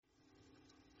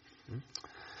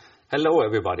Hello,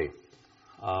 everybody.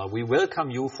 We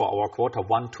welcome you for our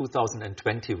Q1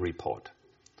 2020 report.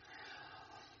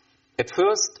 At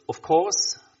first, of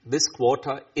course, this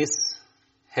quarter is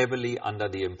heavily under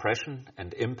the impression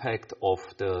and impact of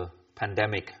the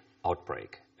pandemic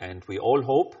outbreak. And we all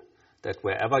hope that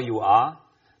wherever you are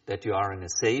in a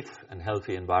safe and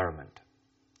healthy environment.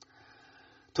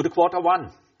 To the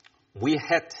Q1, we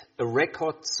had a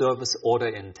record service order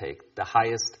intake, the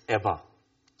highest ever,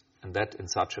 and that in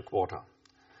such a quarter.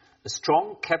 A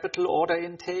strong capital order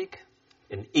intake,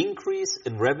 an increase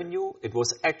in revenue. It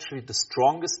was actually the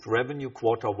strongest revenue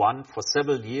Q1 for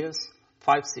several years,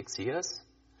 5-6 years,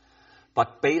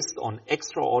 but based on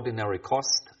extraordinary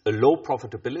cost, a low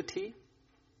profitability,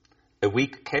 a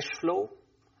weak cash flow,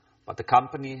 but the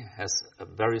company has a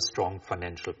very strong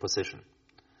financial position.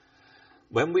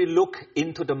 When we look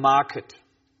into the market,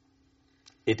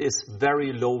 it is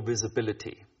very low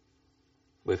visibility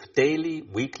with daily,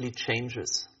 weekly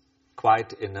changes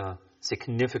quite in a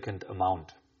significant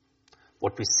amount.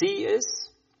 What we see is,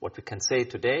 what we can say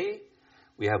today,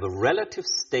 we have a relative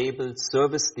stable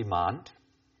service demand,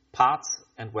 parts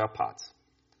and wear parts.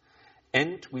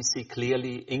 And we see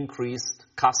clearly increased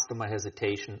customer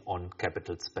hesitation on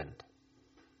capital spend.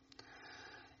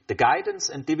 The guidance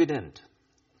and dividend.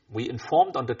 We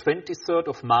informed on the 23rd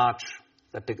of March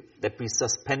that we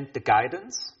suspend the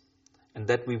guidance and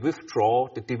that we withdraw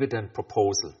the dividend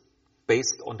proposal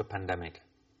based on the pandemic.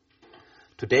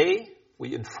 Today,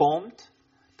 we informed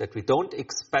that we don't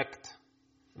expect,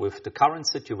 with the current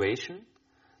situation,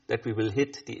 that we will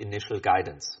hit the initial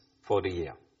guidance for the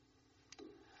year.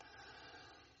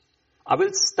 I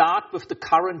will start with the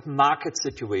current market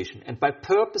situation, and by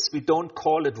purpose we don't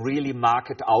call it really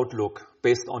market outlook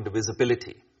based on the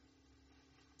visibility.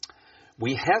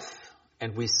 We have,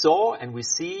 and we saw, and we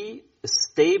see a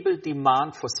stable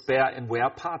demand for spare and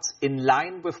wear parts in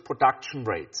line with production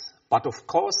rates, but of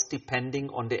course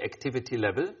depending on the activity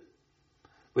level,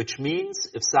 which means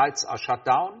if sites are shut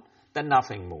down, then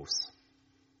nothing moves.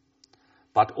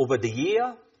 But over the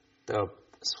year, the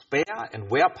spare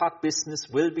and wear part business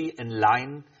will be in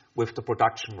line with the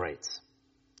production rates.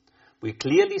 We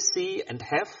clearly see and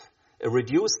have a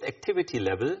reduced activity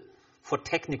level for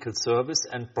technical service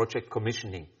and project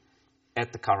commissioning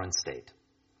at the current state.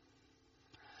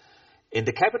 In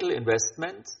the capital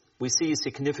investment, we see a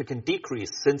significant decrease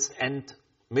since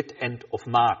mid-end of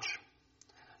March,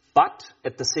 but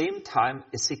at the same time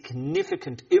a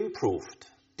significant improved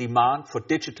demand for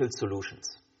digital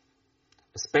solutions,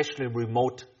 especially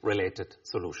remote-related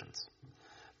solutions.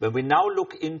 When we now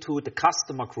look into the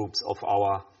customer groups of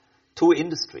our two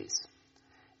industries,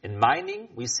 in mining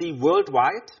we see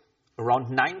worldwide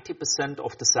around 90%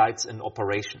 of the sites in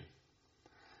operation.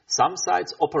 Some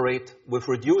sites operate with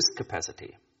reduced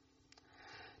capacity.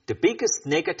 The biggest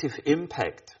negative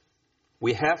impact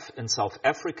we have in South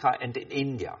Africa and in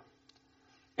India,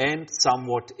 and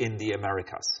somewhat in the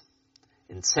Americas.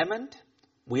 In cement,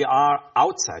 we are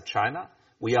outside China.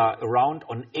 We are around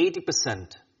on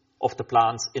 80% of the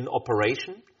plants in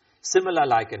operation, similar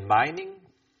like in mining,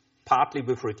 partly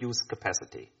with reduced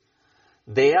capacity.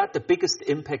 There, the biggest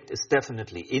impact is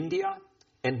definitely India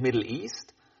and Middle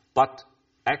East, but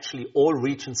actually all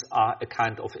regions are a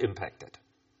kind of impacted.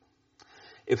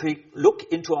 If we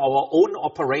look into our own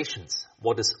operations,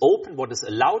 what is open, what is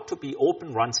allowed to be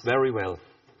open runs very well.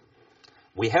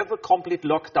 We have a complete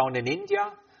lockdown in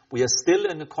India. We are still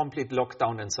in a complete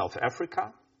lockdown in South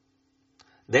Africa.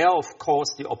 There, of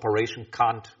course, the operation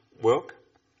can't work.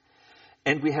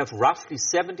 And we have roughly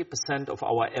 70% of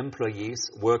our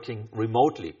employees working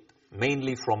remotely,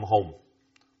 mainly from home,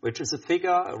 which is a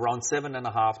figure around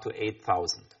 7,500 to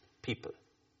 8,000 people.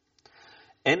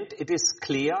 And it is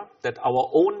clear that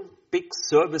our own big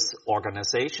service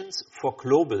organizations for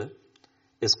global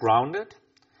is grounded,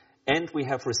 and we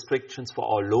have restrictions for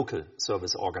our local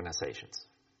service organizations.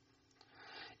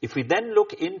 If we then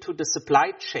look into the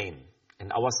supply chain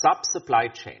and our sub-supply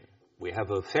chain, we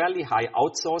have a fairly high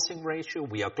outsourcing ratio.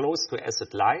 We are close to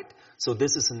asset light, so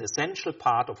this is an essential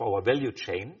part of our value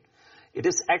chain. It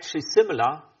is actually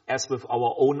similar as with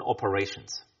our own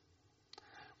operations.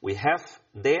 We have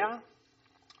there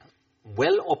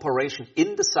well operation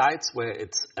in the sites where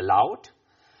it's allowed,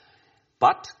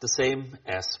 but the same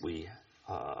as we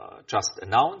just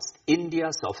announced,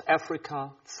 India, South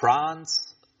Africa,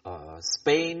 France,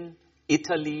 Spain,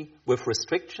 Italy with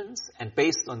restrictions, and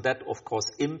based on that, of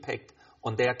course, impact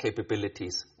on their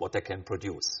capabilities, what they can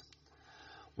produce.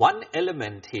 One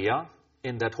element here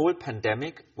in that whole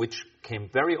pandemic, which came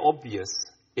very obvious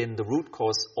in the root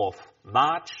cause of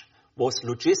March, was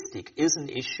logistic is an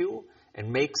issue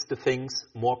and makes the things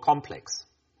more complex.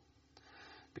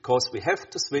 because we have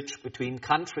to switch between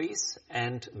countries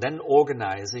and then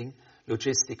organizing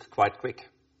logistics quite quick.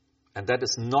 And that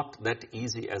is not that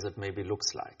easy as it maybe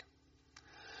looks like.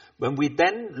 When we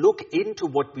then look into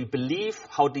what we believe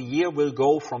how the year will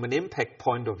go from an impact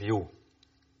point of view,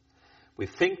 we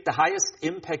think the highest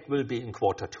impact will be in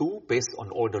quarter 2 based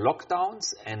on all the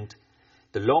lockdowns and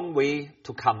the long way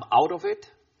to come out of it,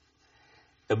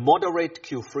 a moderate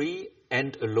Q3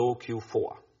 and a low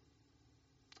Q4.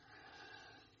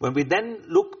 When we then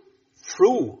look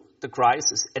through the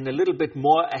crisis and a little bit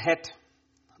more ahead,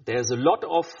 there's a lot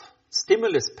of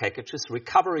stimulus packages,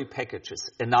 recovery packages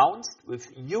announced with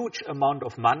huge amount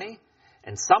of money,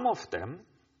 and some of them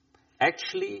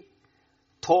actually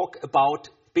talk about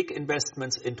big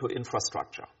investments into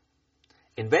infrastructure.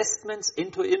 Investments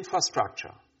into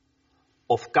infrastructure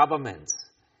of governments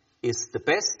is the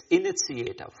best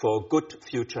initiator for a good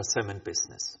future cement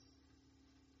business.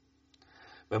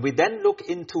 When we then look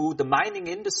into the mining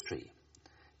industry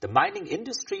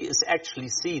is actually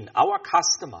seen, our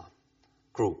customer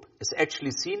group is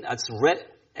actually seen as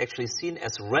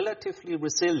relatively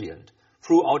resilient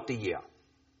throughout the year.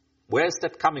 Where is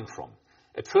that coming from?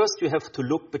 At first you have to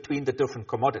look between the different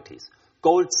commodities.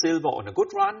 Gold, silver on a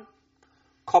good run,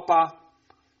 copper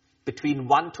between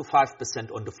 1 to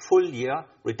 5% on the full year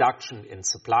reduction in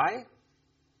supply,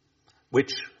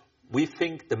 which we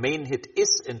think the main hit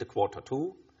is in the quarter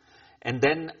 2. And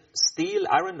then steel,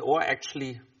 iron ore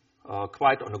actually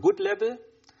quite on a good level.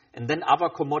 And then other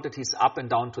commodities up and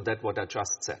down to that what I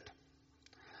just said.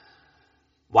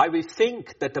 Why we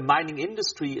think that the mining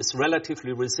industry is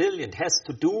relatively resilient has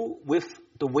to do with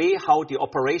the way how the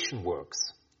operation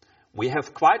works. We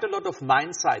have quite a lot of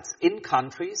mine sites in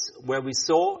countries where we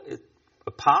saw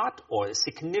a part or a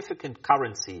significant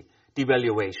currency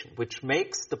devaluation, which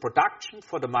makes the production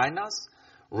for the miners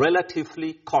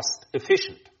relatively cost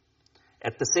efficient.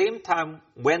 At the same time,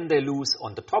 when they lose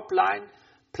on the top line,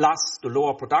 plus the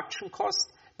lower production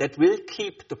cost, that will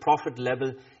keep the profit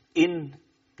level in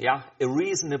a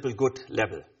reasonable good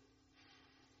level.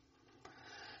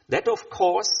 That, of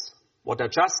course, what I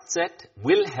just said,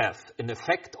 will have an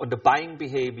effect on the buying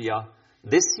behavior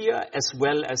this year as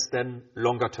well as then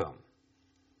longer term.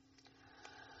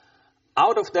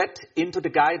 Out of that, into the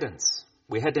guidance.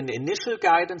 We had an initial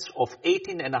guidance of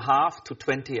 18.5 to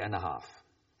 20.5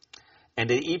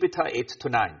 and an EBITDA 8 to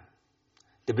 9.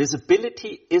 The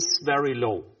visibility is very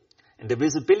low. And the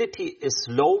visibility is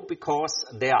low because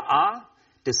there are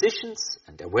decisions,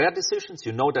 and there were decisions,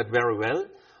 you know that very well,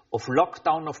 of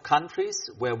lockdown of countries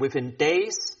where within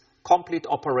days complete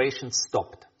operations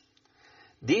stopped.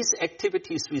 These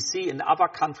activities we see in other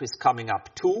countries coming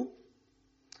up too.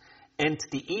 And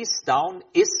the ease down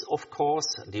is, of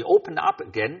course, the open up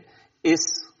again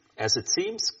is, as it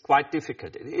seems, quite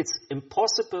difficult. It's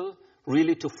impossible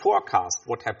really to forecast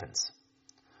what happens.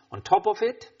 On top of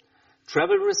it,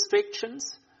 travel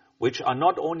restrictions, which are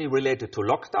not only related to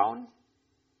lockdown,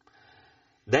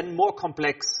 then more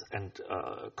complex and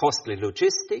costly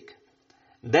logistic.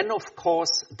 Then, of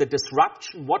course, the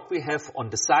disruption, what we have on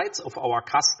the sides of our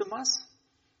customers,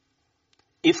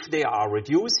 if they are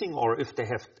reducing or if they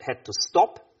have had to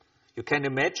stop. You can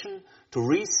imagine to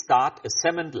restart a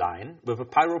cement line with a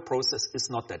pyro process is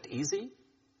not that easy.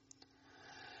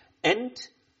 And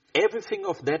everything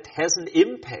of that has an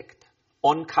impact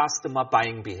on customer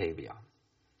buying behavior.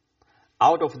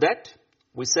 Out of that,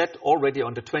 we said already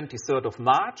on the 23rd of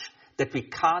March that we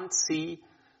can't see,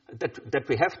 that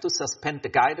we have to suspend the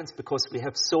guidance because we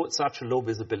have such a low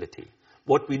visibility.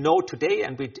 What we know today,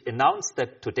 and we announced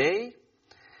that today,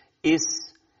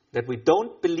 is that we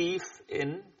don't believe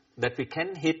in that we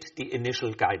can hit the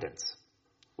initial guidance.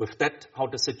 With that, how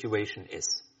the situation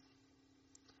is.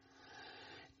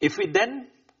 If we then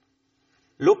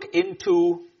look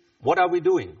into what are we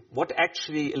doing, what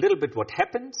actually, a little bit what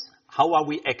happens, how are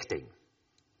we acting?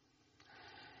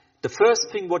 The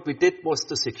first thing what we did was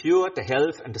to secure the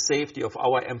health and the safety of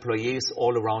our employees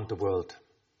all around the world.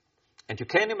 And you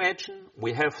can imagine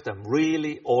we have them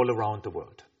really all around the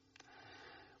world.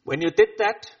 When you did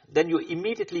that, then you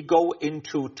immediately go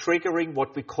into triggering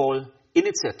what we call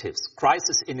initiatives,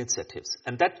 crisis initiatives.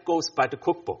 And that goes by the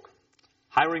cookbook.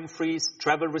 Hiring freeze,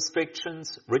 travel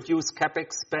restrictions, reduced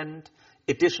capex spend,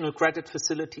 additional credit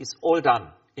facilities, all done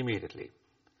immediately.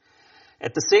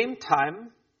 At the same time,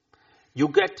 you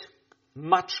get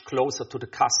much closer to the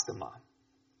customer.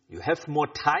 You have more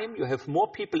time, you have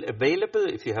more people available.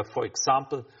 If you have, for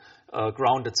example,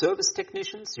 grounded service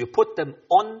technicians, you put them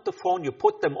on the phone, you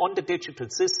put them on the digital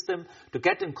system to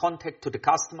get in contact to the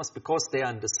customers because they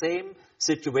are in the same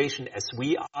situation as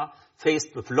we are,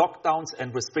 faced with lockdowns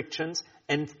and restrictions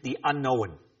and the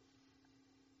unknown.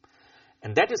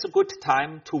 And that is a good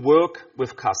time to work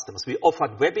with customers. We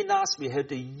offered webinars. We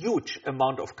had a huge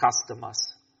amount of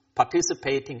customers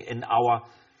participating in our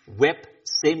web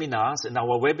seminars, in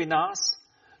our webinars,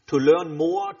 to learn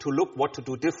more, to look what to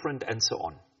do different, and so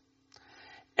on.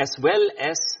 As well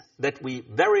as that we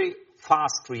very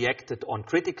fast reacted on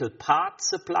critical part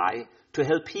supply to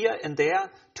help here and there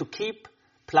to keep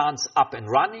plants up and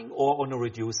running or on a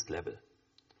reduced level.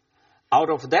 Out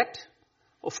of that,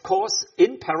 of course,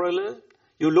 in parallel,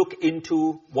 you look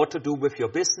into what to do with your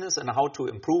business and how to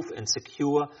improve and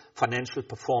secure financial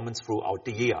performance throughout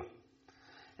the year.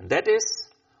 And that is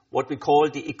what we call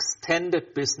the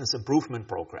Extended Business Improvement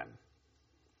Program.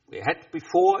 We had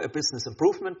before a business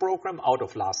improvement program out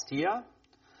of last year,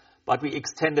 but we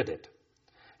extended it.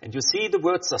 And you see the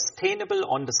word sustainable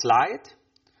on the slide,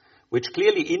 which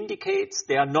clearly indicates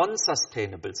they are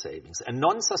non-sustainable savings. And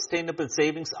non-sustainable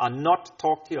savings are not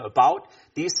talked here about.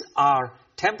 These are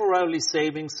temporary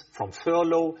savings from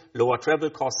furlough, lower travel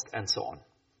costs, and so on.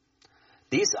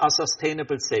 These are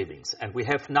sustainable savings. And we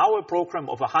have now a program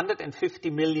of 150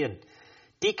 million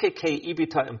DKK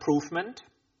EBITDA improvement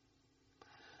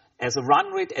as a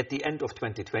run rate at the end of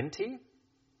 2020.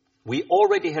 We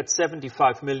already had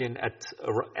 75 million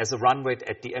as a run rate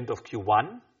at the end of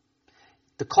Q1.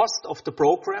 The cost of the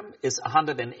program is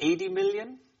 180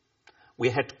 million. We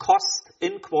had cost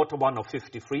in Q1 of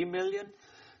 53 million.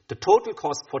 The total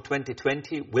cost for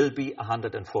 2020 will be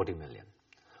 140 million.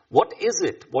 What is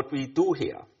it, what we do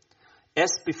here?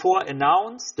 As before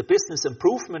announced, the business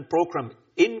improvement program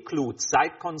includes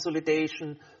site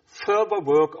consolidation, further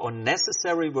work on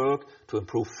necessary work to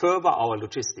improve further our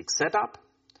logistics setup,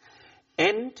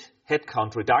 and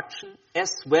headcount reduction,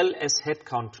 as well as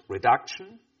headcount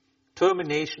reduction,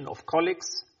 termination of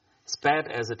colleagues, as bad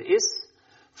as it is,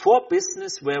 for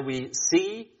business where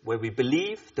we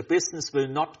believe the business will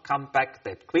not come back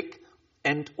that quick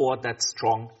and or that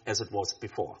strong as it was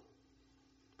before.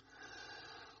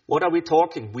 What are we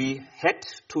talking? We had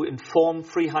to inform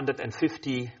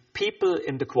 350 people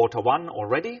in the Q1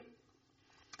 already,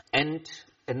 and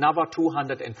another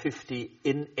 250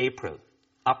 in April,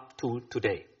 up to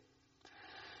today.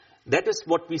 That is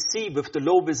what we see with the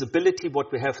low visibility,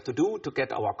 what we have to do to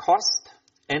get our cost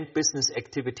and business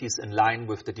activities in line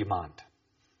with the demand.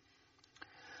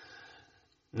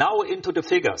 Now into the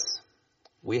figures.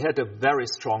 We had a very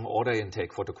strong order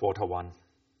intake for the Q1,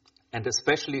 and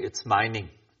especially it's mining.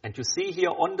 And you see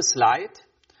here on the slide,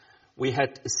 we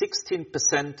had a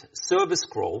 16% service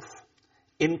growth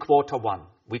in Q1.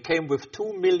 We came with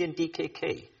 2 million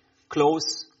DKK,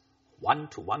 close 1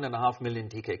 to 1.5 million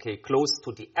DKK, close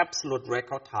to the absolute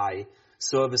record high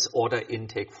service order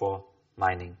intake for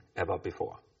mining ever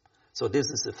before. So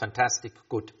this is a fantastic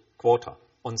good quarter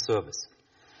on service.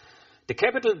 The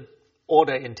capital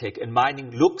order intake in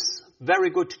mining looks very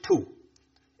good too.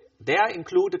 There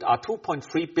included are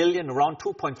 2.3 billion, around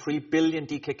 2.3 billion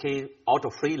DKK out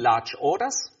of 3 large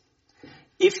orders.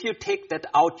 If you take that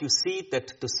out, you see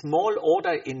that the small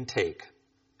order intake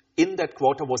in that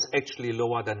quarter was actually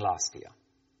lower than last year.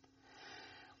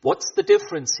 What's the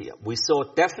difference here? We saw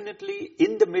definitely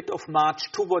in the mid of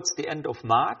March, towards the end of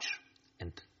March,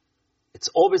 and it's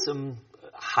always a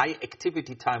high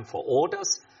activity time for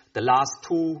orders, the last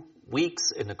 2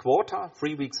 weeks in a quarter,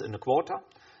 3 weeks in a quarter,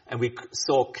 and we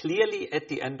saw clearly at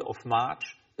the end of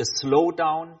March a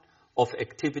slowdown of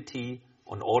activity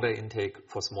on order intake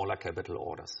for smaller capital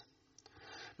orders.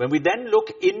 When we then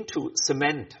look into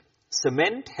cement,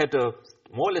 cement had a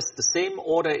more or less the same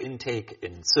order intake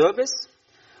in service,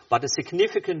 but a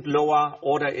significant lower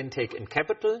order intake in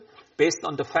capital based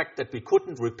on the fact that we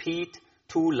couldn't repeat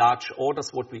 2 large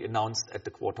orders what we announced at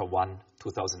the Q1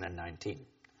 2019.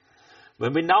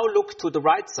 When we now look to the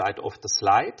right side of the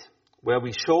slide, where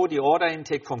we show the order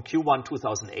intake from Q1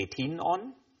 2018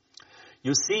 on,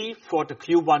 you see for the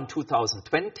Q1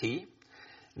 2020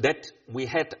 that we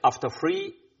had, after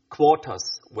 3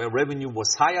 quarters where revenue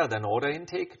was higher than order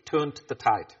intake, turned the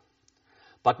tide.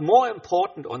 But more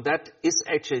important on that is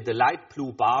actually the light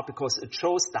blue bar, because it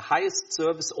shows the highest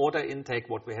service order intake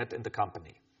what we had in the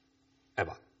company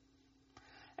ever.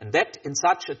 And that in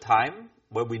such a time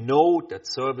where we know that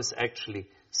service actually,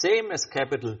 same as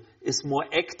capital, is more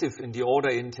active in the order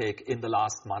intake in the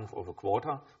last month of a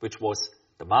quarter, which was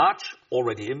the March,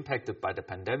 already impacted by the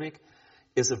pandemic,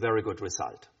 is a very good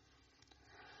result.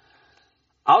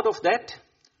 Out of that,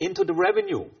 into the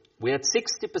revenue, we had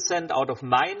 60% out of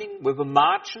mining with a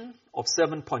margin of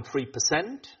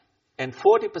 7.3% and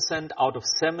 40% out of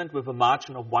cement with a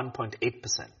margin of 1.8%.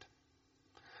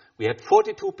 We had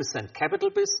 42%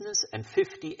 capital business and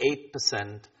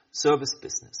 58% service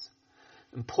business.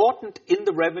 Important in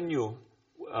the revenue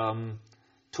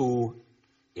to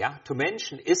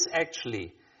mention is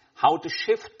actually how the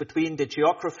shift between the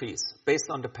geographies based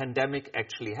on the pandemic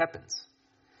actually happens.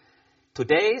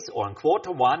 Today's, or in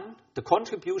Q1, the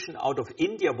contribution out of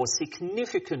India was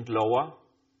significantly lower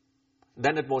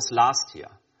than it was last year,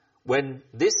 when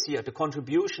this year the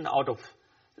contribution out of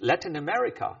Latin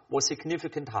America was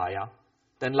significantly higher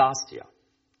than last year.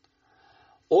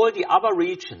 All the other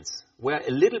regions were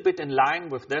a little bit in line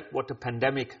with that what the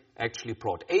pandemic actually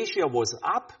brought. Asia was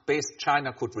up, based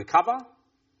China could recover,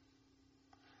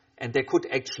 and they could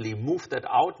actually move that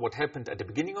out, what happened at the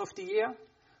beginning of the year,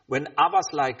 when others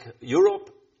like Europe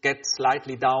get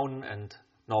slightly down and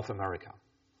North America.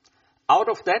 Out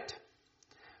of that,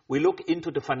 we look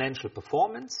into the financial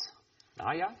performance.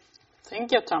 Naya?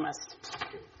 Thank you, Thomas.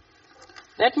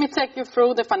 Let me take you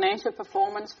through the financial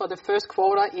performance for the first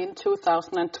quarter in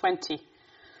 2020.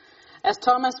 As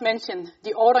Thomas mentioned,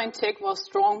 the order intake was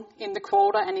strong in the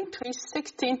quarter and increased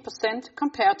 16%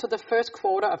 compared to the first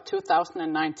quarter of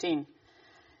 2019.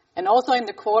 And also in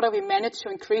the quarter, we managed to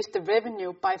increase the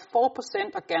revenue by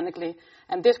 4% organically,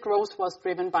 and this growth was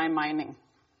driven by mining.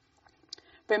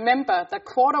 Remember that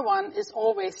Q1 is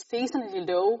always seasonally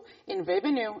low in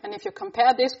revenue, and if you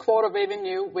compare this quarter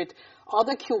revenue with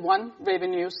other Q1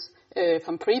 revenues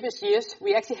from previous years,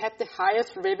 we actually had the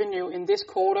highest revenue in this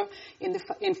quarter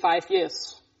in 5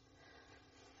 years.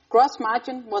 Gross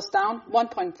margin was down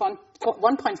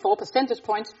 1.4 percentage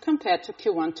points compared to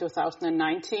Q1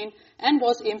 2019 and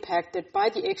was impacted by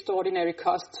the extraordinary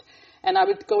costs. And I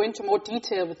will go into more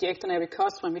detail with the extraordinary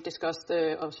costs when we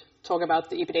talk about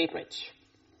the EBITDA bridge.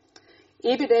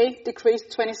 EBITDA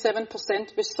decreased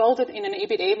 27%, resulted in an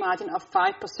EBITDA margin of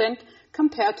 5%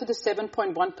 compared to the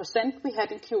 7.1% we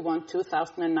had in Q1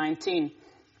 2019,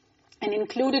 and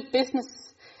included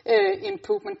business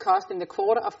improvement cost in the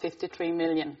quarter of 53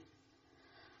 million.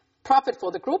 Profit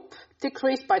for the group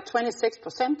decreased by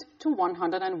 26% to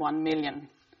 101 million.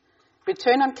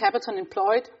 Return on capital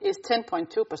employed is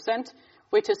 10.2%,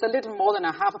 which is a little more than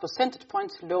a half a percentage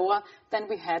point lower than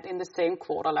we had in the same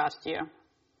quarter last year.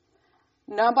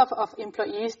 Number of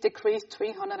employees decreased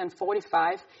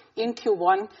 345 in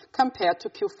Q1 compared to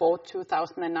Q4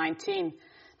 2019.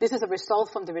 This is a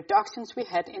result from the reductions we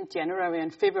had in January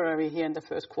and February here in the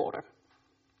first quarter.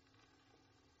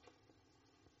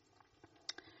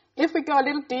 If we go a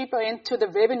little deeper into the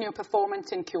revenue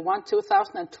performance in Q1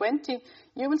 2020,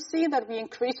 you will see that we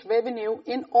increased revenue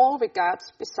in all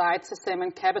regards besides the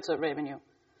cement capital revenue.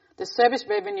 The service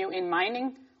revenue in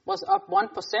mining was up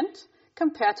 1%,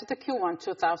 compared to the Q1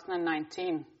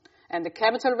 2019, and the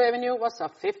capital revenue was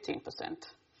up 15%.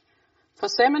 For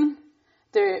cement,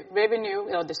 the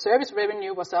service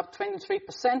revenue was up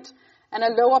 23%, and a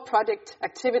lower project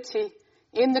activity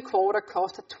in the quarter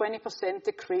caused a 20%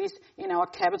 decrease in our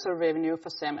capital revenue for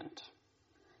cement.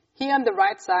 Here on the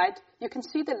right side, you can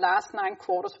see the last 9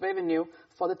 quarters revenue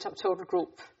for the total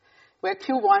group, where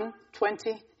Q1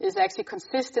 20 is actually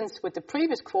consistent with the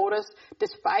previous quarters,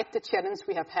 despite the challenge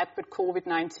we have had with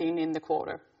COVID-19 in the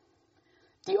quarter.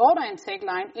 The order intake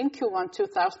line in Q1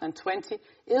 2020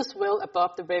 is well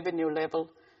above the revenue level,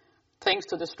 thanks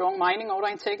to the strong mining order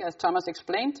intake, as Thomas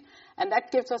explained, and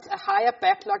that gives us a higher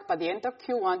backlog by the end of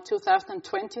Q1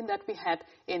 2020 that we had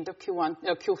in the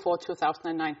Q4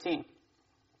 2019.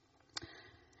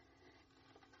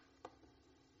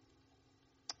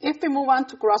 If we move on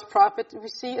to gross profit, we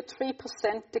see a 3%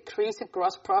 decrease in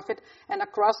gross profit and a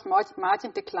gross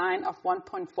margin decline of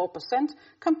 1.4%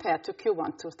 compared to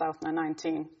Q1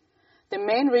 2019. The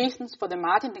main reasons for the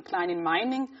margin decline in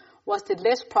mining was the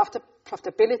less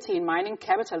profitability in mining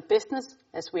capital business,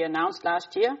 as we announced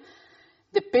last year,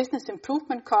 the business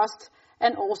improvement cost,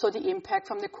 and also the impact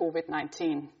from the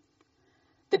COVID-19.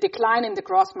 The decline in the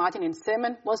gross margin in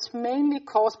cement was mainly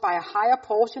caused by a higher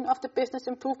portion of the business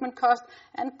improvement cost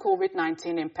and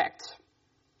COVID-19 impact.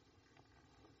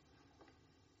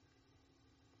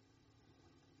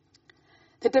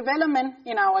 The development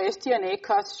in our SG&A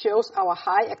cost shows our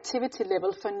high activity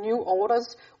level for new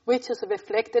orders, which is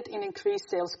reflected in increased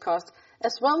sales costs,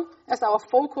 as well as our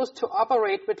focus to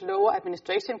operate with lower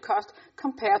administration costs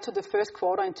compared to the first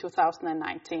quarter in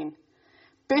 2019.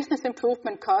 Business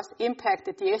improvement costs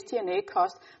impacted the SG&A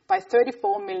cost by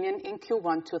 34 million in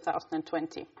Q1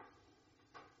 2020.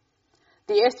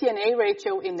 The SG&A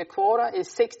ratio in the quarter is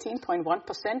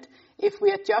 16.1%. If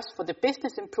we adjust for the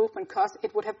business improvement cost,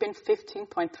 it would have been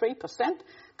 15.3%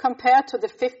 compared to the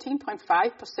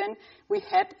 15.5% we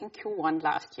had in Q1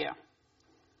 last year.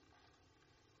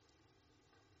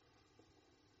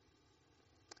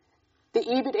 The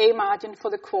EBITA margin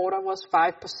for the quarter was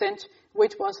 5%,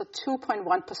 which was a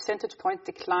 2.1 percentage point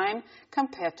decline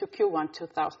compared to Q1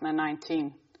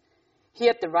 2019. Here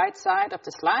at the right side of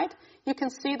the slide, you can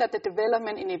see that the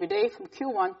development in EBITA from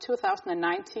Q1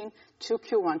 2019 to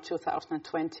Q1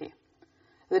 2020.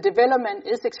 The development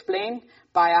is explained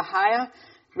by a higher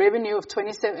revenue of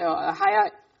 27, a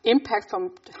higher impact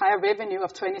from higher revenue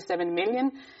of 27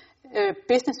 million,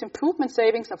 business improvement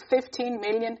savings of 15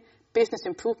 million, business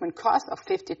improvement cost of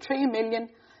 53 million,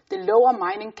 the lower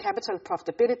mining capital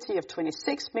profitability of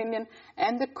 26 million,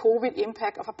 and the COVID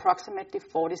impact of approximately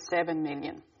 47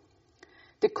 million.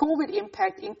 The COVID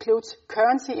impact includes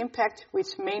currency impact,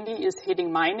 which mainly is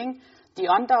hitting mining, the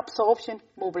under-absorption,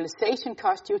 mobilization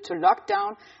cost due to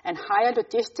lockdown, and higher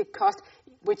logistic cost,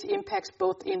 which impacts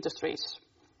both industries.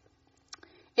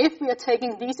 If we are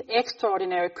taking these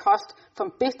extraordinary costs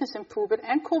from business improvement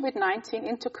and COVID-19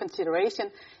 into consideration,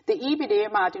 the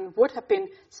EBITA margin would have been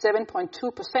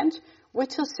 7.2%,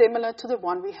 which is similar to the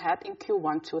one we had in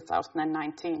Q1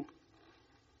 2019.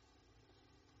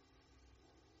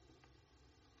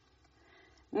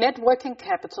 Net working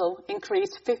capital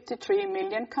increased 53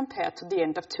 million compared to the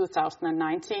end of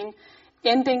 2019,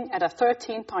 ending at a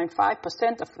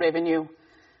 13.5% of revenue.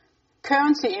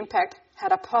 Currency impact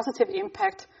had a positive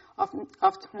impact of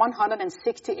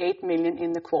 168 million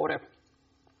in the quarter.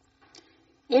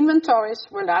 Inventories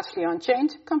were largely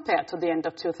unchanged compared to the end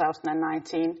of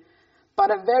 2019,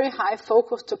 but a very high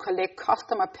focus to collect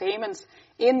customer payments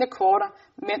in the quarter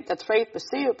meant that trade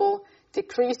receivable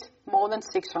decreased more than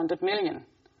 600 million.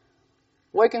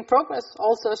 Work in progress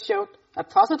also showed a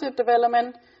positive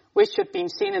development, which should be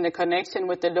seen in the connection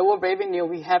with the lower revenue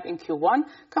we have in Q1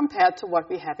 compared to what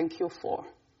we have in Q4.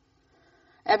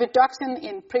 A reduction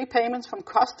in prepayments from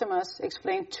customers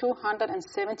explained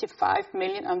 275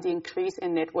 million of the increase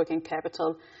in net working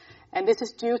capital, and this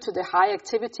is due to the high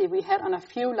activity we had on a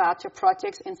few larger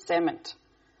projects in cement.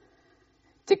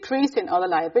 Decrease in other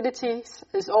liabilities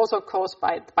is also caused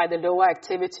by the lower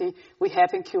activity we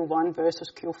have in Q1 versus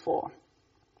Q4.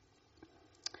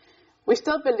 We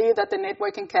still believe that the net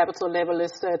working capital level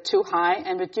is too high,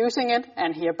 and reducing it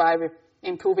and hereby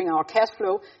improving our cash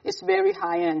flow is very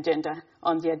high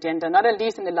on the agenda, not at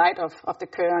least in the light of the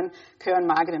current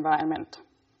market environment.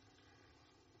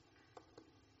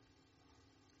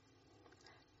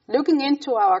 Looking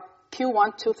into our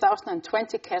Q1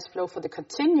 2020 cash flow for the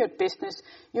continued business,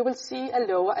 you will see a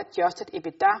lower adjusted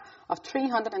EBITDA of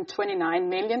 329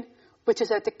 million, which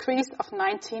is a decrease of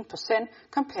 19%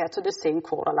 compared to the same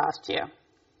quarter last year.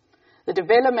 The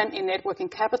development in net working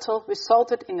capital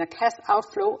resulted in a cash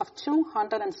outflow of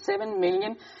 207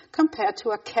 million compared to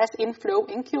a cash inflow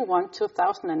in Q1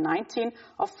 2019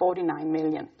 of 49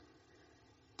 million.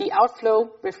 The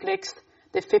outflow reflects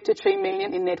the 53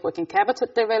 million in net working capital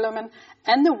development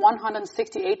and the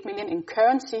 168 million in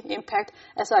currency impact,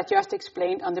 as I just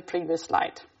explained on the previous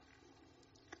slide.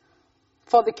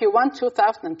 For the Q1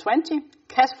 2020,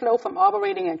 cash flow from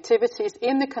operating activities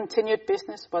in the continued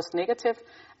business was negative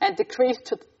and decreased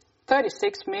to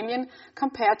 36 million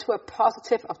compared to a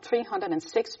positive of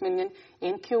 306 million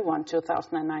in Q1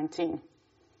 2019.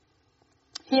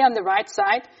 Here on the right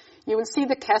side, you will see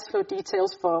the cash flow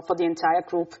details for the entire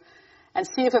group. And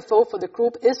CFFO for the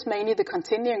group is mainly the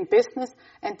continuing business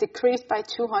and decreased by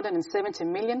 270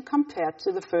 million compared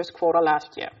to the first quarter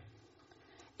last year.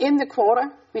 In the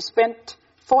quarter, we spent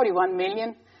 41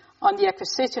 million on the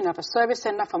acquisition of a service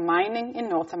center for mining in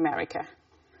North America.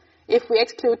 If we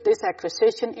exclude this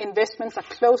acquisition, investments are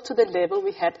close to the level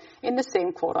we had in the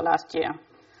same quarter last year.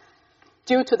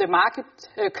 Due to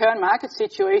the current market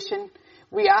situation,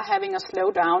 we are having a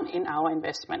slowdown in our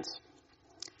investments.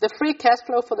 The free cash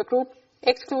flow for the group,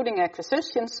 excluding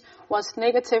acquisitions, was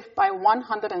negative by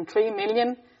 103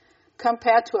 million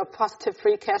compared to a positive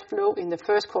free cash flow in the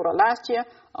first quarter last year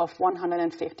of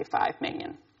 155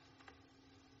 million.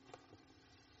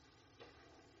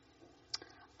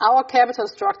 Our capital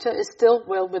structure is still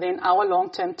well within our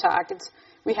long-term targets.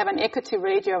 We have an equity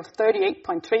ratio of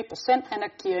 38.3% and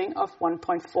a gearing of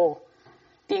 1.4.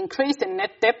 The increase in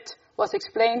net debt was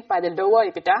explained by the lower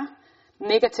EBITDA,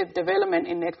 negative development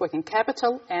in net working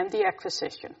capital, and the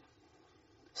acquisition.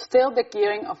 Still, the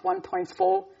gearing of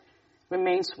 1.4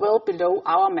 remains well below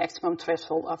our maximum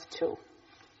threshold of 2.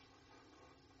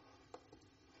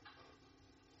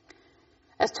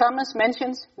 As Thomas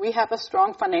mentions, we have a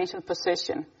strong financial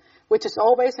position, which is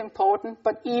always important,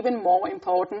 but even more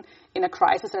important in a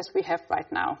crisis as we have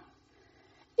right now.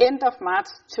 End of March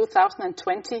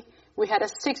 2020, we had a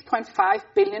 6.5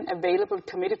 billion available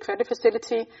committed credit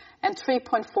facility and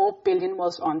 3.4 billion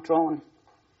was undrawn.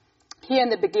 Here in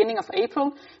the beginning of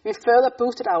April, we further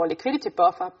boosted our liquidity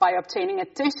buffer by obtaining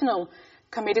additional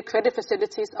committed credit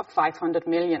facilities of 500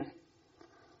 million.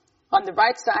 On the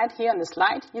right side here on the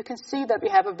slide, you can see that we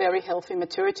have a very healthy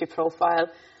maturity profile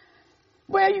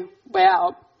where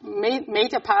our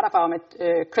major part of our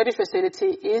credit facility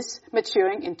is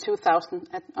maturing in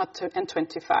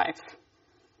 2025.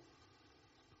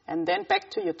 And then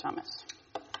back to you, Thomas.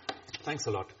 Thanks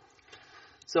a lot.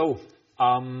 So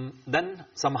then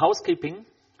some housekeeping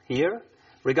here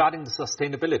regarding the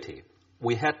sustainability.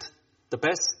 We had the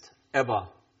best ever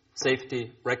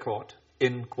safety record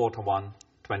in Q1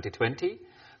 2020,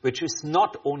 which is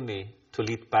not only to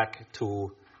lead back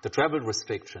to the travel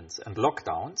restrictions and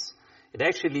lockdowns, it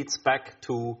actually leads back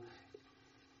to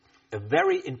a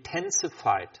very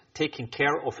intensified taking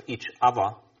care of each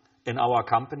other in our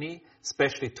company,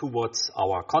 especially towards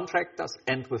our contractors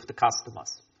and with the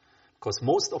customers. Because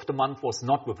most of the month was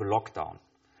not with a lockdown.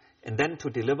 And then to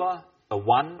deliver a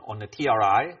 1 on a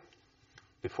TRI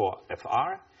before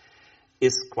FR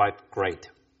is quite great.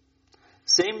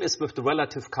 Same is with the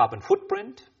relative carbon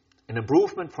footprint. An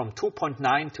improvement from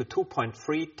 2.9 to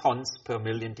 2.3 tons per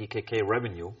million DKK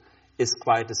revenue is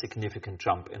quite a significant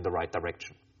jump in the right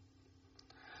direction.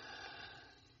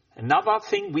 Another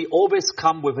thing, we always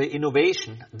come with an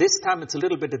innovation. This time it's a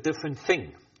little bit a different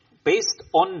thing. Based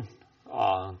on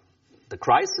the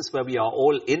crisis where we are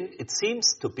all in, it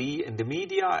seems to be in the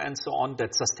media and so on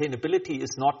that sustainability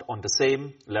is not on the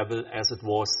same level as it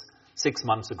was 6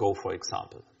 months ago, for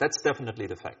example. That's definitely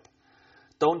the fact.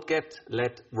 Don't get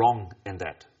led wrong in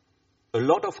that. A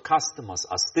lot of customers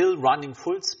are still running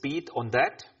full speed on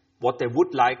that, what they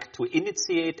would like to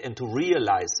initiate and to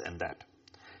realize in that.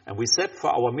 And we said for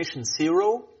our mission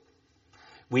zero,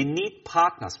 we need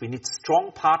partners. We need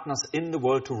strong partners in the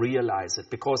world to realize it,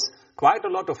 because quite a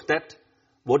lot of that,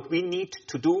 what we need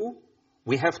to do,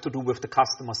 we have to do with the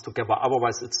customers together.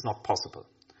 Otherwise, it's not possible.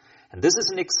 And this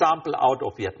is an example out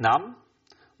of Vietnam,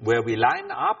 where we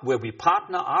line up, where we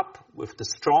partner up with the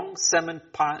strong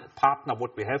cement partner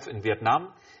what we have in Vietnam,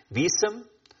 Visem,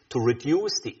 to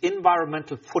reduce the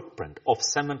environmental footprint of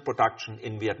cement production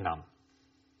in Vietnam.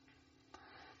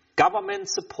 Government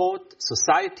support,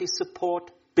 society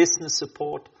support, business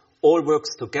support, all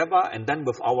works together, and then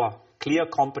with our clear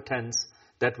competence,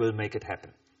 that will make it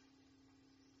happen.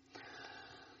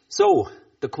 So,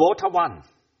 the Q1.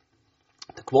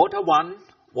 The Q1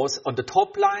 was on the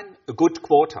top line a good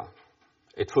quarter.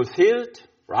 It fulfilled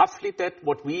roughly that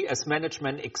what we as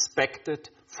management expected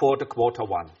for the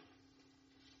Q1.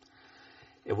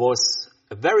 It was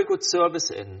a very good service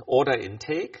in order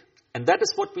intake, and that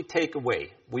is what we take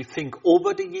away. We think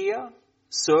over the year,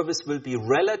 service will be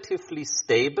relatively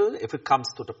stable if it comes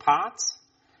to the parts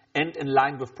and in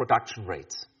line with production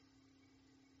rates.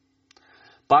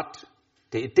 But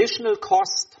the additional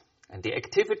cost and the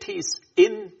activities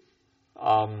in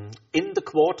the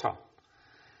quarter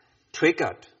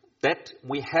triggered that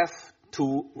we had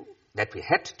to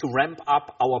ramp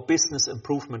up our business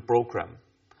improvement program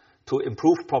to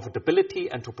improve profitability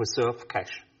and to preserve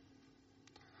cash.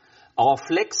 Our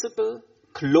flexible,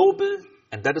 global,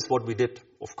 and that is what we did,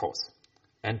 of course,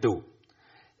 and do.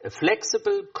 A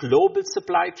flexible global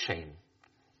supply chain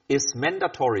is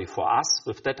mandatory for us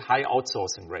with that high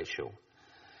outsourcing ratio.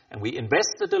 And we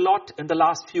invested a lot in the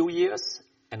last few years,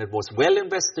 and it was well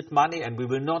invested money, and we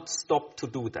will not stop to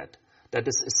do that. That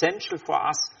is essential for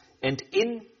us, and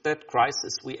in that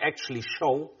crisis we actually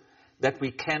show that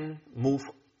we can move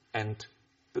and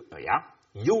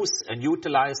use and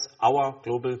utilize our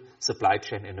global supply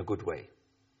chain in a good way.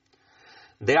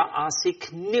 There are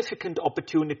significant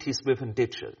opportunities within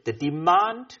digital. The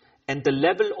demand and the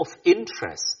level of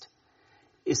interest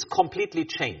is completely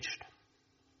changed.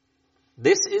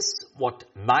 This is what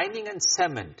mining and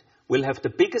cement will have the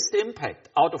biggest impact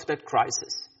out of that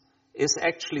crisis, is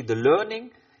actually the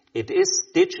learning. It is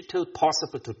digital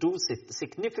possible to do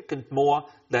significant more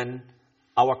than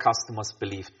our customers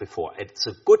believed before. It's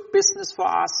a good business for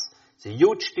us. It's a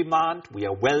huge demand. We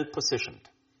are well positioned.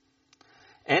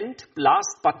 And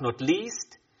last but not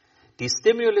least, the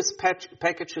stimulus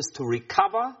packages to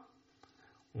recover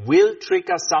will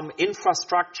trigger some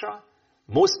infrastructure,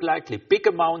 most likely big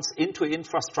amounts into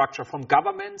infrastructure from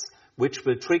governments, which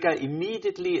will trigger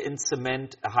immediately in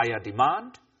cement a higher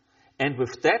demand. And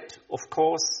with that, of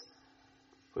course,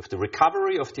 with the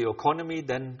recovery of the economy,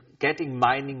 then getting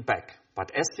mining back.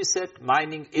 But as we said,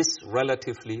 mining is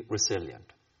relatively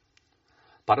resilient.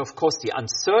 But of course, the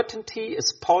uncertainty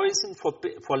is poison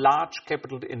for large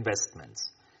capital investments,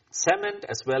 cement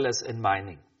as well as in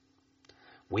mining.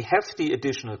 We have the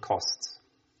additional costs.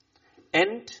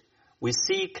 And we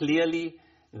see clearly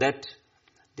that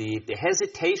the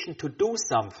hesitation to do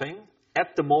something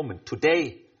at the moment,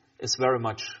 today, is very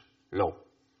much low.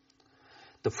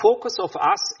 The focus of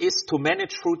us is to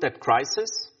manage through that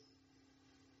crisis.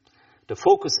 The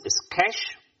focus is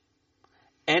cash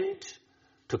and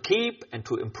to keep and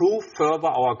to improve further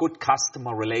our good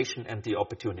customer relation and the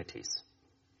opportunities.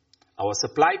 Our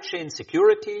supply chain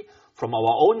security from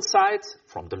our own side,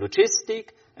 from the logistic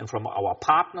and from our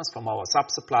partners, from our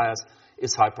sub-suppliers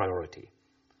is high priority.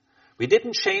 We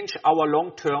didn't change our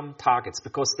long-term targets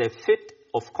because they fit,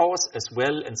 of course, as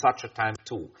well in such a time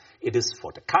too. It is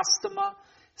for the customer.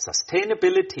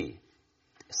 Sustainability,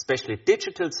 especially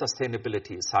digital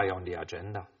sustainability, is high on the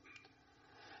agenda.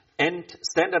 And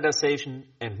standardization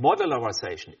and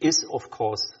modularization is, of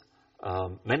course,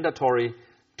 mandatory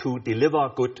to deliver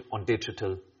good on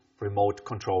digital remote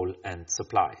control and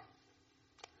supply.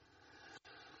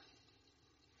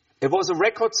 It was a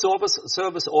record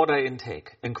service order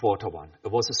intake in Q1.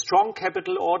 It was a strong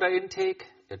capital order intake.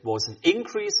 It was an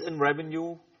increase in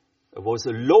revenue. It was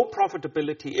a low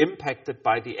profitability impacted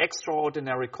by the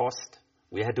extraordinary cost.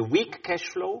 We had a weak cash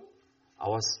flow.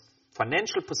 Our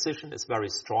financial position is very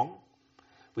strong.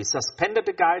 We suspended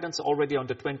the guidance already on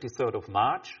the 23rd of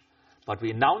March, but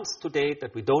we announced today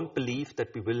that we don't believe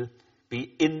that we will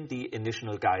be in the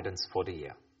initial guidance for the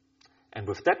year. And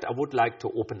with that, I would like to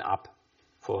open up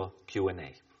for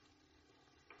Q&A.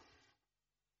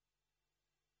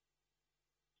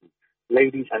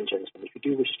 Ladies and gentlemen, if you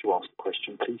do wish to ask a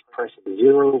question, please press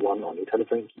 01 on your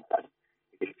telephone keypad.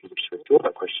 If you wish to withdraw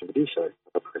that question, do so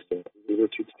by pressing 02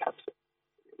 to cancel.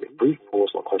 A brief pause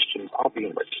while questions are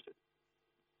being registered.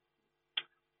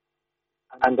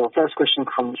 And our first question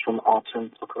comes from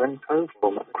Artem Tokarenko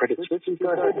from Credit Suisse.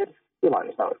 Go ahead. Your line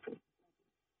is now open.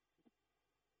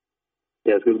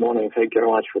 Yes, good morning. Thank you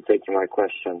very much for taking my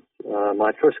question.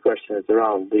 My first question is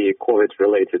around the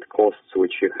COVID-related costs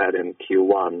which you had in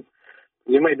Q1.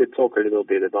 You maybe talk a little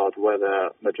bit about whether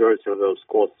majority of those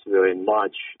costs were in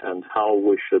March and how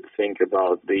we should think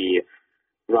about the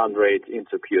run rate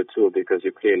into Q2, because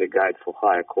you clearly guide for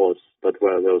higher costs, but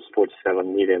whether those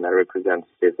 47 million are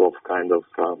representative of kind of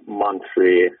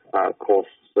monthly costs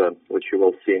which you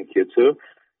will see in Q2.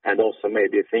 And also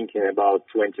maybe thinking about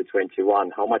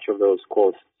 2021, how much of those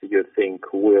costs do you think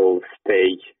will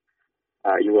stay,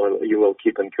 you will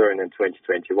keep incurring in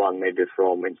 2021, maybe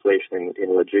from inflation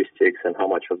in logistics, and how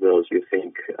much of those you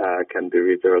think can be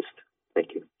reversed?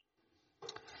 Thank you.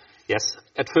 Yes.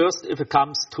 At first, if it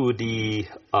comes to the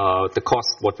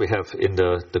cost, what we have in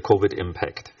the COVID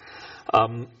impact,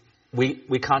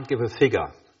 we can't give a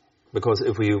figure, because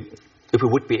if we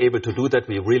would be able to do that,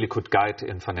 we really could guide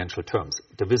in financial terms.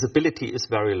 The visibility is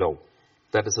very low.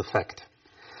 That is a fact.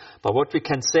 But what we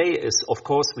can say is, of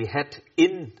course, we had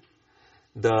in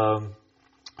the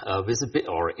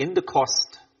in the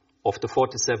cost of the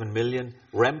 47 million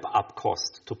ramp-up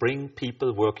cost to bring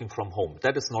people working from home.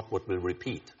 That is not what we'll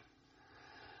repeat.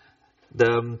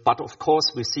 But of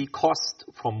course, we see cost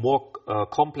from more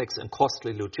complex and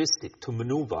costly logistic to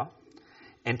maneuver.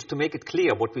 And to make it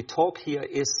clear, what we talk here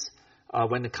is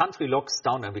when a country locks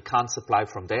down and we can't supply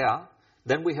from there,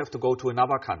 then we have to go to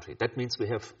another country. That means we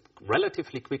have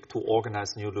relatively quick to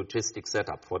organize new logistics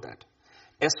setup for that,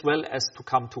 as well as to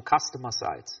come to customer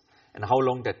sites and how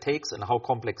long that takes and how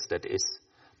complex that is.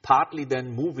 Partly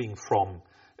then moving from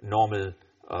normal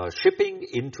shipping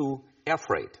into air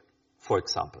freight, for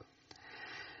example.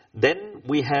 Then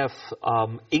we have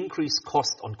increased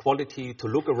cost on quality to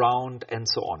look around and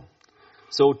so on.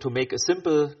 So to make a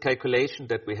simple calculation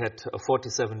that we had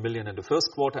 47 million in the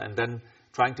first quarter and then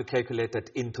trying to calculate that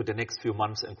into the next few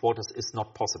months and quarters is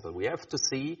not possible. We have to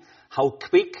see how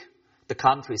quick the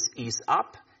countries ease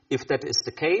up. If that is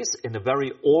the case in a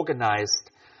very organized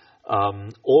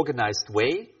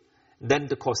way, then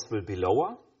the cost will be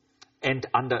lower, and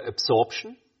under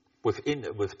absorption with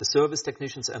the service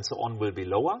technicians and so on will be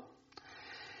lower.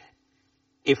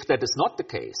 If that is not the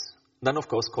case, then of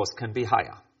course cost can be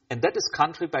higher. And that is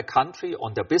country by country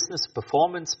on their business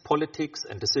performance, politics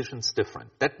and decisions different.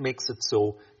 That makes it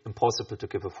so impossible to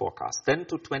give a forecast. Then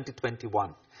to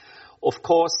 2021. Of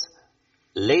course,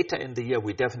 later in the year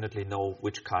we definitely know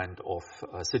which kind of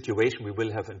situation we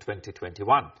will have in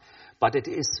 2021. But it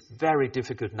is very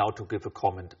difficult now to give a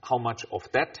comment how much of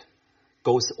that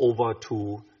goes over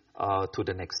to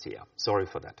the next year. Sorry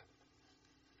for that.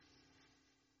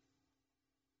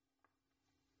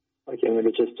 Okay, maybe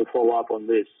just to follow up on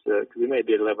this, could you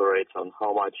maybe elaborate on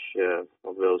how much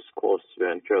of those costs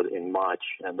were incurred in March,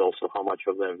 and also how much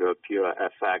of them were pure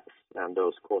FX and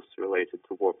those costs related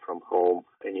to work from home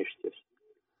initiatives?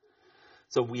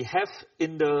 So we have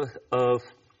in the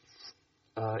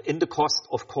in the cost,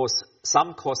 of course,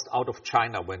 some cost out of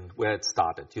China where it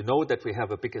started. You know that we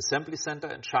have a big assembly center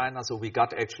in China, so we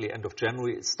got actually end of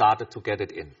January, it started to get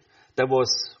it in. That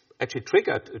was actually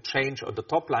triggered a change on the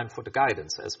top line for the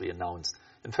guidance as we announced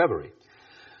in February.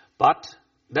 But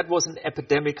that was an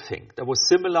epidemic thing. That was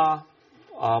similar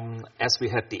as we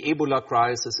had the Ebola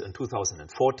crisis in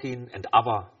 2014 and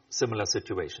other similar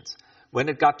situations. When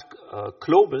it got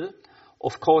global,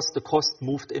 of course, the cost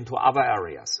moved into other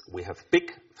areas. We have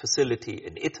big facility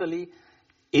in Italy,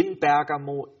 in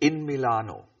Bergamo, in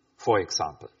Milano, for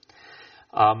example.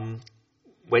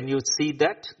 When you see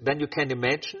that, then you can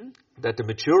imagine that the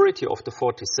majority of the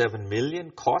 47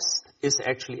 million cost is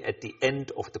actually at the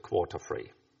end of the quarter three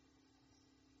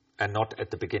and not at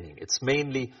the beginning. It's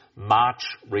mainly March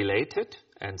related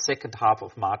and second half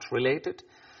of March related.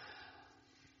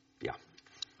 Yeah,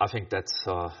 I think that's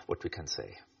what we can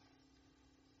say.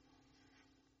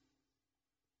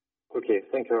 Okay,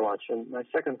 thank you very much. And my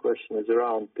second question is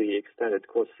around the extended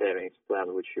cost savings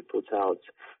plan which you put out.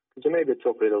 Could you maybe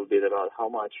talk a little bit about how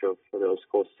much of those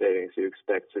cost savings you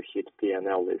expect to hit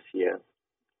P&L this year?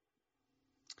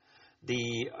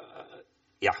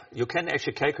 Yeah, you can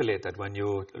actually calculate that when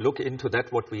you look into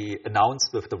that, what we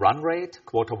announced with the run rate.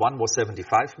 Quarter one was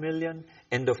 75 million,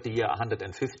 end of the year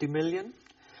 150 million.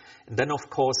 And then, of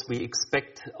course, we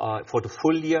expect for the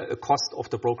full year a cost of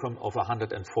the program of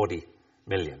 140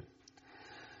 million.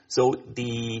 So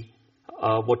you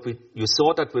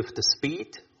saw that with the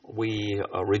speed, we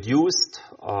reduced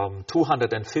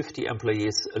 250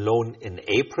 employees alone in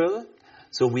April.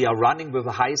 So we are running with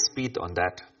a high speed on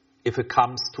that if it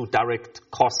comes to direct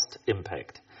cost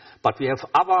impact. But we have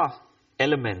other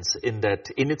elements in that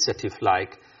initiative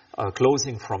like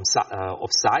closing of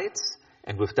sites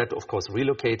and with that, of course,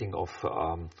 relocating of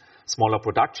smaller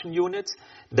production units.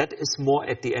 That is more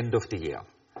at the end of the year.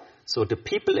 So the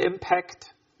people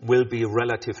impact will be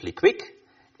relatively quick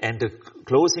and the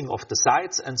closing of the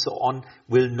sites and so on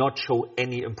will not show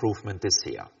any improvement this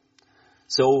year.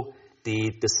 So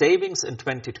the savings in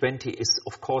 2020 is,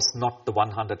 of course, not the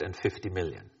 150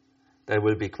 million. They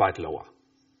will be quite lower.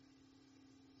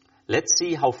 Let's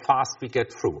see how fast we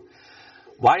get through.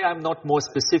 Why I'm not more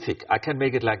specific, I can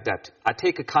make it like that. I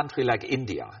take a country like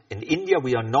India. In India,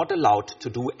 we are not allowed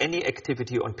to do any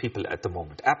activity on people at the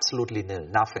moment. Absolutely nil,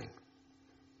 nothing.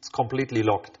 It's completely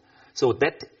locked. So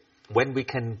that when we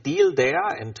can deal there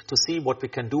and to see what we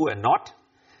can do and not,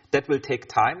 that will take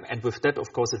time. And with that,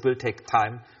 of course, it will take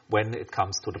time when it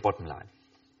comes to the bottom line.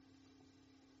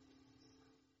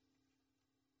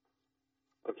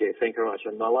 Okay, thank you very much.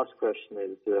 And my last question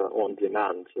is on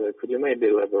demand. Could you maybe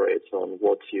elaborate on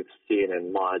what you've seen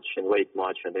in March, in late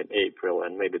March and in April,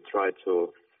 and maybe try to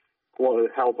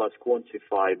help us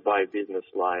quantify by business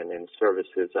line in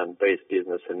services and base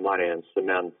business in money and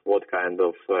cement, what kind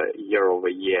of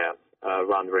year-over-year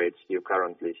run rates you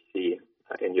currently see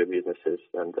in your businesses?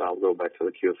 And I'll go back to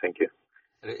the queue. Thank you.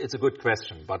 It's a good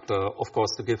question, but of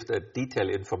course to give the detailed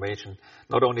information,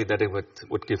 not only that it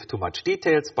would give too much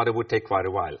details, but it would take quite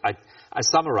a while. I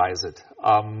summarize it.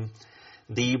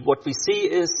 What we see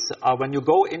is when you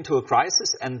go into a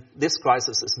crisis, and this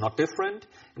crisis is not different,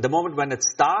 the moment when it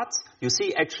starts, you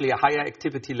see actually a higher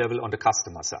activity level on the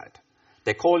customer side.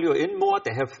 They call you in more,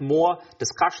 they have more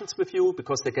discussions with you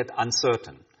because they get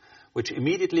uncertain, which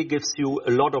immediately gives you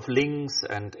a lot of links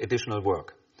and additional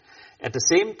work. At the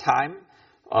same time,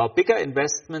 bigger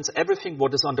investments, everything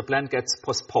what is on the plan gets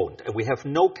postponed. And we have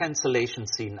no cancellation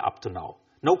seen up to now.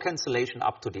 No cancellation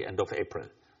up to the end of April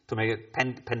to make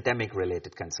it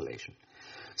pandemic-related cancellation.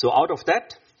 So out of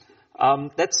that,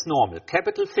 that's normal.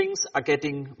 Capital things are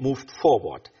getting moved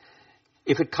forward.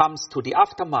 If it comes to the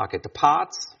aftermarket, the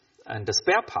parts and the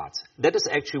spare parts, that is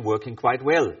actually working quite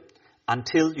well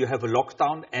until you have a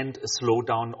lockdown and a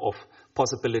slowdown of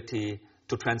possibility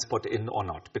to transport in or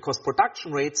not. Because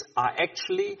production rates are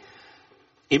actually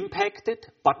impacted,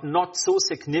 but not so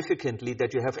significantly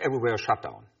that you have everywhere a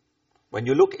shutdown. When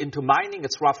you look into mining,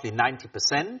 it's roughly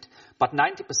 90%, but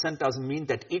 90% doesn't mean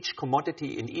that each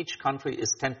commodity in each country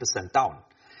is 10% down.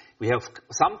 We have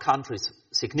some countries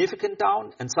significant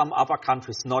down and some other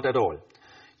countries not at all.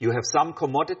 You have some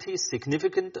commodities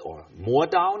significant or more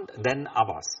down than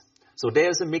others. So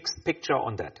there's a mixed picture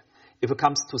on that. If it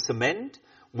comes to cement,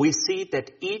 we see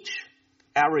that each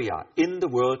area in the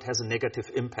world has a negative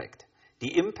impact.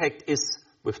 The impact is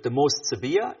with the most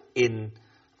severe in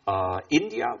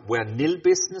India, where nil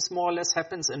business more or less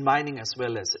happens in mining as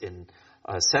well as in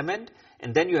cement.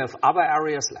 And then you have other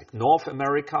areas like North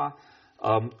America,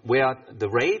 where the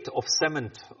rate of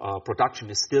cement production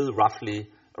is still roughly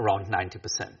around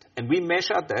 90%. And we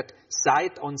measure that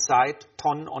side on side,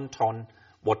 ton on ton,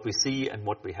 what we see and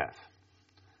what we have.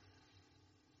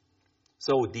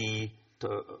 So the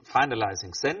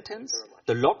finalizing sentence,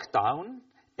 the lockdown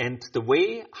and the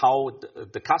way how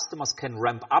the customers can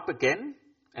ramp up again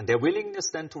and their willingness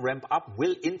then to ramp up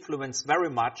will influence very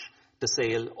much the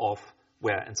sale of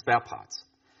wear and spare parts.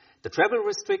 The travel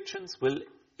restrictions will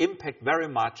impact very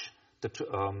much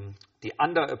the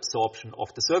under-absorption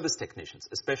of the service technicians,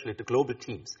 especially the global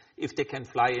teams, if they can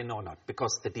fly in or not,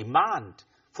 because the demand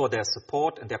for their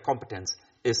support and their competence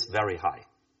is very high.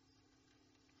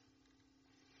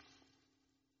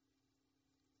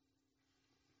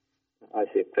 I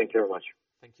see. Thank you very much.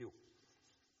 Thank you.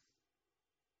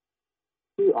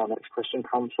 Our next question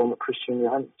comes from Christian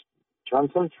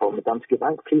Johansson from Danske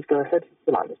Bank. Please go ahead.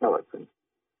 The line is now open.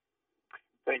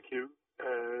 Thank you.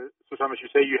 So, Thomas, you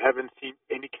say you haven't seen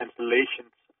any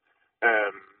cancellations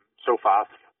so far,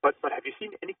 but have you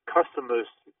seen any customers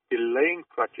delaying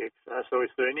projects? So is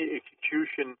there any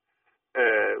execution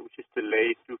which is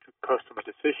delayed due to customer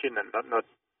decision and not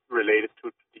related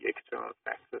to the external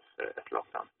factors as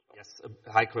lockdown? Yes.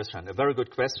 Hi, Christian. A very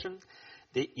good question.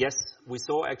 Yes, we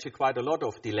saw actually quite a lot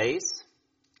of delays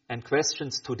and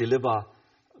questions to deliver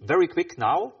very quick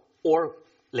now or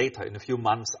later in a few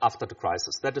months after the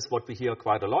crisis. That is what we hear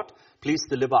quite a lot. Please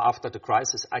deliver after the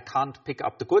crisis. I can't pick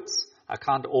up the goods. I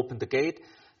can't open the gate.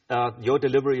 Your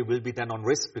delivery will be then on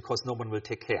risk because no one will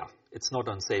take care. It's not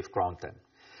on safe ground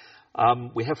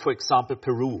then. We have, for example,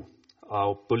 Peru,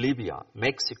 Bolivia,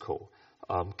 Mexico,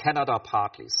 Canada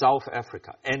partly, South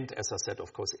Africa, and as I said,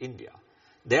 of course, India.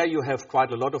 There you have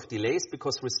quite a lot of delays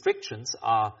because restrictions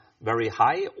are very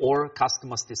high or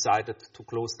customers decided to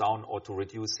close down or to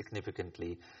reduce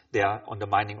significantly on the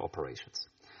mining operations.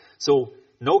 So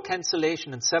no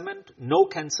cancellation in cement, no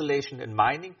cancellation in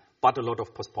mining, but a lot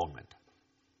of postponement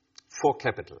for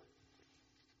capital.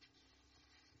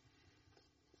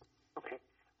 Okay.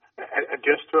 And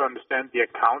just to understand the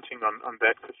accounting on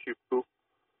that, because you book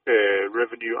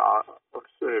revenue are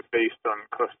based on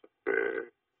cost of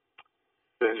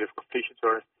completion,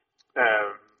 sorry.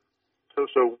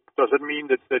 So does it mean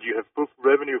that you have booked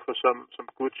revenue for some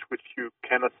goods which you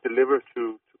cannot deliver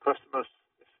to customers?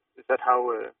 Is that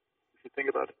how you think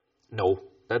about it? No,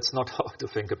 that's not how to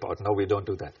think about it. No, we don't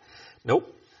do that. No,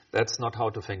 that's not how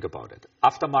to think about it.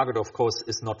 Aftermarket, of course,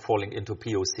 is not falling into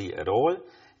POC at all.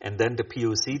 And then the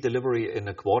POC delivery in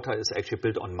a quarter is actually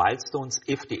built on milestones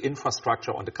if the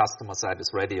infrastructure on the customer side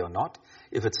is ready or not.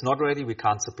 If it's not ready, we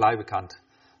can't supply, we can't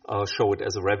show it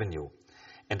as a revenue.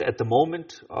 And at the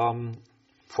moment,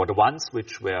 for the ones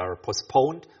which were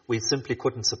postponed, we simply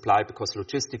couldn't supply because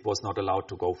logistics was not allowed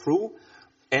to go through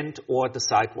and or the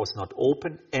site was not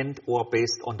open and or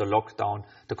based on the lockdown,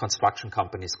 the construction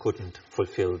companies couldn't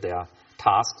fulfill their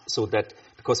task. So that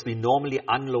because we normally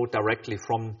unload directly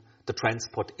from the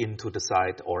transport into the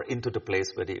site or into the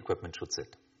place where the equipment should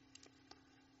sit.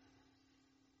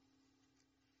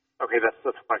 Okay,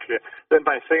 that's quite clear. Then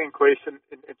my second question,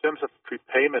 in terms of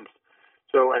prepayments,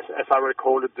 so as I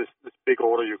recall it, this big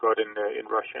order you got in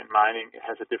Russia in mining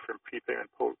has a different prepayment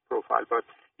profile. But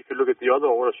if you look at the other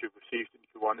orders you've received in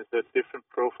Q1, is there a different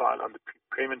profile on the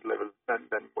prepayment level than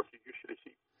what you usually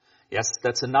see? Yes,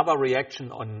 that's another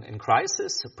reaction in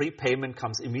crisis. Prepayment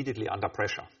comes immediately under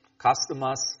pressure.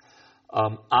 Customers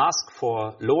ask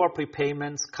for lower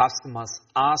prepayments. Customers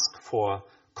ask for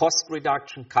cost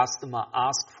reduction. Customer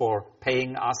ask for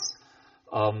paying us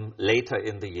later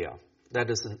in the year. That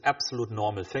is an absolute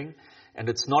normal thing. And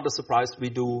it's not a surprise. We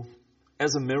do,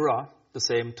 as a mirror, the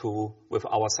same with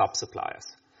our sub-suppliers.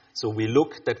 So we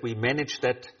look that we manage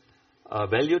that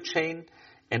value chain.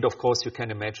 And of course, you can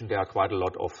imagine there are quite a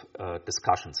lot of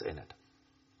discussions in it.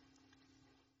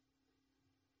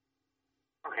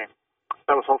 Okay.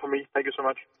 That was all for me. Thank you so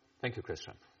much. Thank you,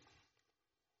 Christian.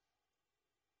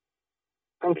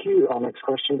 Thank you. Our next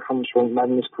question comes from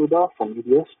Magnus Kruber from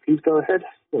UBS. Please go ahead.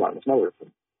 The line is now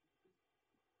open.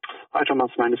 Hi,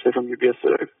 Thomas. Magnus here from UBS.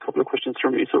 A couple of questions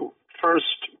from me. So first,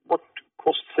 what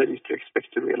cost savings do you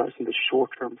expect to realize in the short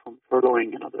term from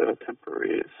furloughing and other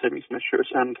temporary savings measures?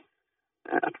 And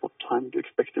at what time do you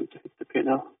expect them to hit the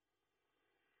P&L?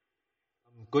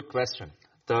 Good question.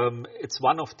 It's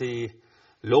one of the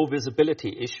low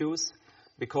visibility issues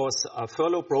because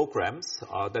furlough programs,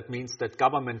 that means that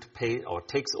government pay or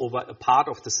takes over a part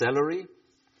of the salary,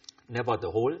 never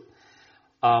the whole,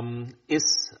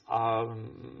 is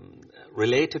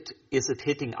related. Is it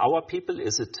hitting our people?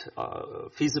 Is it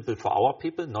feasible for our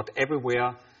people? Not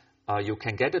everywhere you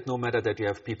can get it, no matter that you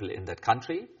have people in that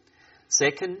country.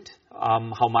 Second,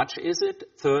 how much is it?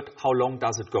 Third, how long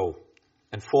does it go?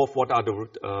 And fourth, what are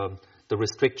the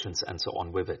restrictions and so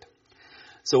on with it?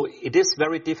 So it is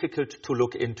very difficult to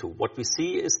look into. What we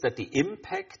see is that the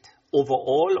impact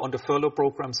overall on the furlough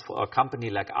programs for a company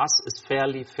like us is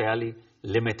fairly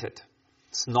limited.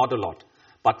 It's not a lot.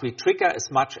 But we trigger as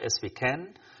much as we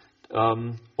can.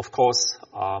 Of course,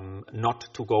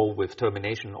 not to go with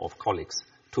termination of colleagues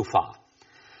too far.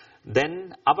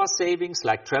 Then other savings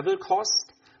like travel costs.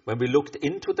 When we looked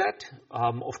into that,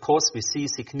 of course, we see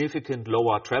significant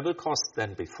lower travel costs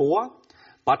than before,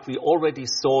 but we already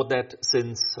saw that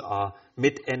since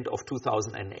mid-end of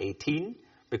 2018,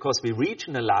 because we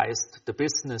regionalized the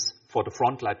business for the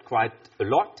frontline quite a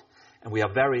lot, and we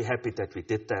are very happy that we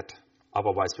did that.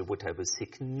 Otherwise, we would have a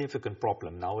significant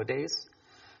problem nowadays,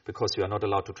 because we are not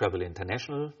allowed to travel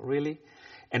international, really.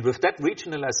 And with that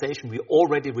regionalization, we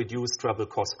already reduced travel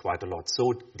costs quite a lot.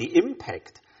 So the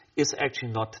impact is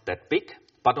actually not that big.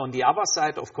 But on the other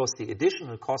side, of course, the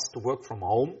additional cost to work from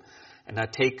home, and I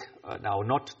take now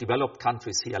not developed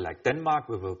countries here like Denmark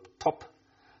with a top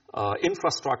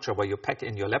infrastructure where you pack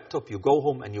in your laptop, you go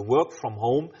home and you work from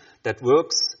home, that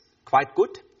works quite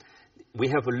good. We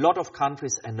have a lot of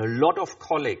countries and a lot of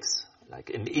colleagues, like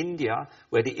in India,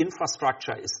 where the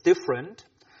infrastructure is different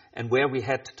and where we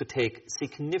had to take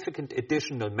significant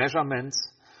additional measurements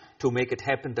to make it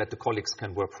happen that the colleagues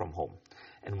can work from home.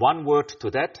 And one word to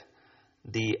that,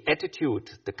 the attitude,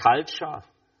 the culture,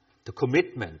 the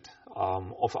commitment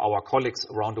of our colleagues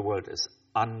around the world is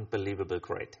unbelievably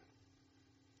great.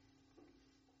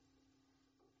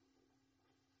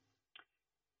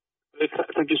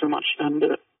 Thank you so much. And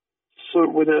so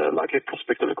with a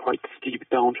prospect of a quite steep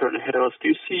downturn ahead of us, do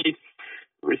you see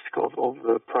risk of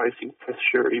pricing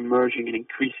pressure emerging and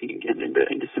increasing again in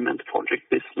the cement project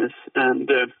business? And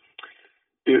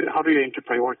how do you aim to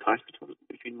prioritize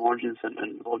between margins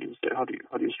and volumes there? How do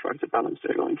you strike the balance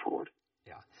there going forward?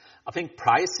 Yeah, I think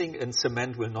pricing in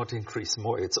cement will not increase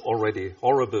more. It's already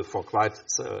horrible for quite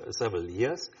several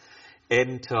years.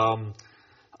 And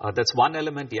that's one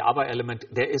element. The other element,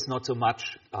 there is not so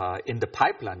much in the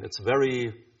pipeline. It's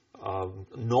very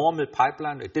normal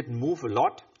pipeline. It didn't move a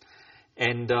lot.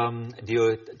 And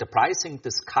the pricing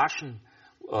discussion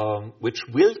which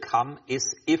will come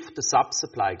is if the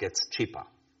sub-supply gets cheaper.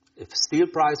 If steel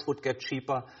price would get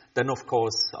cheaper, then of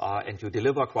course, and you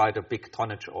deliver quite a big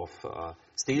tonnage of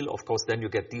steel, of course, then you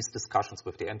get these discussions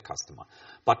with the end customer.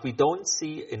 But we don't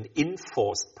see an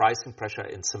enforced pricing pressure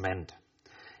in cement.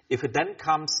 If it then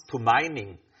comes to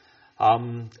mining,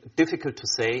 difficult to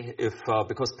say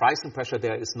because pricing pressure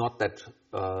there is not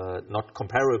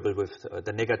comparable with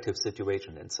the negative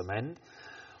situation in cement.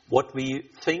 What we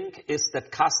think is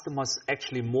that customers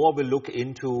actually more will look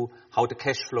into how the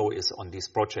cash flow is on these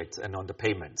projects and on the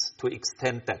payments to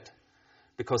extend that.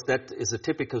 Because that is a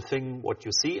typical thing, what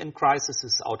you see in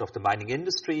crises out of the mining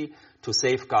industry to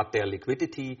safeguard their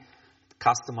liquidity.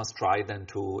 Customers try then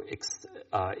to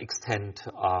extend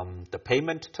the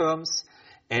payment terms.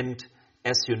 And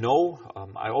as you know,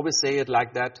 I always say it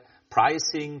like that,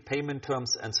 pricing, payment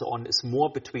terms, and so on is more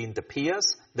between the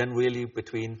peers than really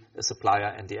between the supplier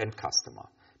and the end customer,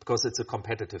 because it's a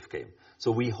competitive game.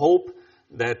 So we hope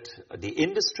that the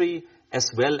industry, as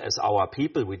well as our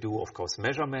people, we do, of course,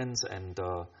 measurements and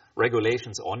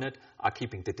regulations on it, are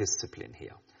keeping the discipline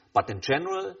here. But in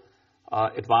general,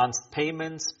 advanced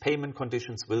payments, payment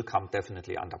conditions will come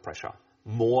definitely under pressure,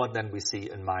 more than we see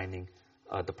in mining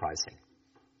the pricing.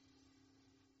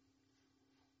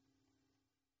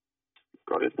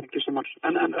 Got it. Thank you so much.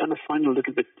 And a final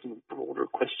little bit broader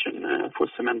question for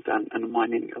cement and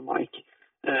mining alike.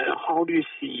 How do you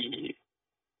see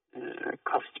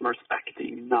customers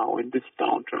acting now in this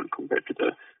downturn compared to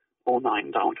the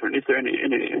 2009 downturn? Is there any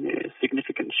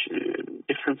significant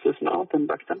differences now than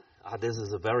back then? This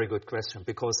is a very good question,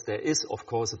 because there is, of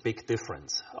course, a big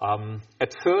difference.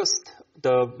 At first,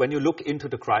 when you look into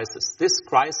the crisis, this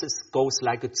crisis goes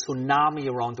like a tsunami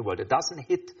around the world. It doesn't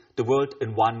hit the world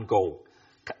in one go.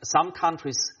 Some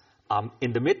countries are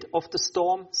in the mid of the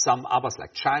storm. Some others,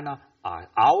 like China, are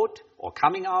out or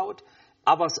coming out.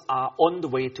 Others are on the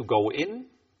way to go in.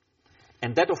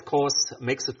 And that, of course,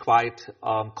 makes it quite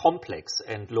complex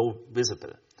and low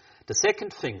visible. The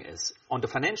second thing is, on the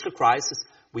financial crisis,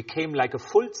 we came like a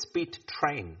full-speed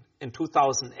train in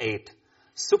 2008.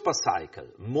 Super cycle,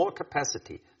 more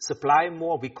capacity, supply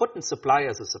more. We couldn't supply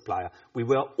as a supplier. We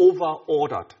were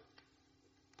over-ordered.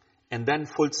 And then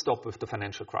full stop with the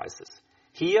financial crisis.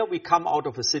 Here we come out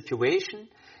of a situation,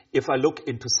 if I look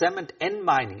into cement and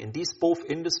mining, in these both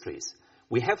industries,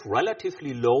 we have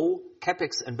relatively low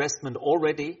capex investment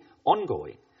already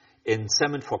ongoing. In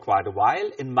cement for quite a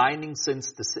while, in mining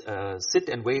since the sit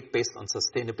and wait based on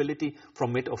sustainability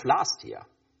from mid of last year.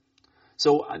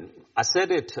 So I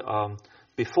said it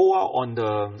before on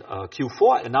the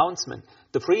Q4 announcement,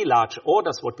 the 3 large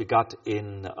orders what we got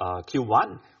in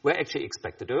Q1 were actually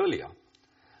expected earlier.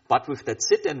 But with that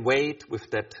sit and wait, with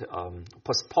that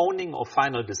postponing of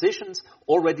final decisions,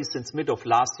 already since mid of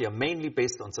last year, mainly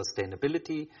based on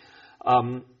sustainability,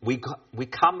 we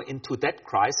come into that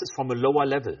crisis from a lower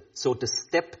level. So the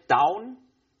step down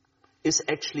is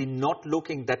actually not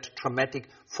looking that dramatic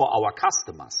for our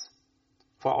customers.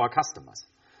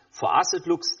 For us, it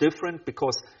looks different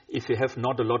because if you have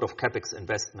not a lot of capex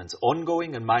investments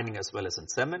ongoing in mining as well as in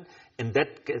cement, and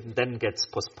that then gets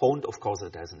postponed, of course,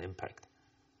 it has an impact.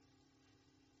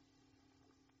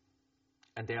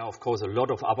 And there are, of course, a lot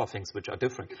of other things which are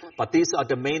different. But these are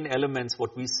the main elements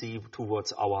what we see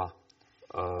towards our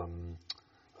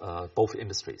both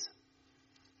industries.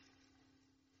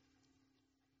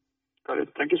 Got it.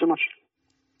 Thank you so much.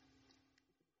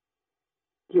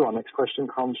 Your next question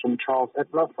comes from Charles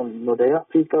Edler from Nordea.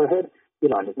 Please go ahead.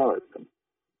 Your line is now open.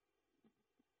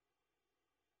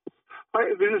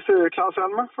 Hi, this is Claus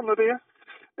Almer from Nordea.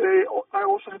 I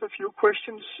also have a few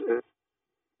questions.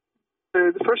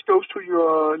 The first goes to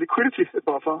your liquidity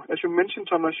buffer. As you mentioned,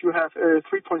 Thomas, you have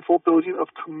 3.4 billion of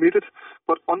committed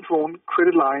but undrawn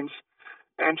credit lines.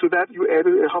 And to that, you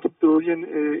added 500 million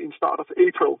in start of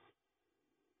April.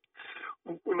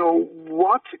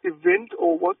 What event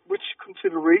or which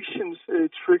considerations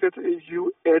triggered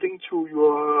you adding to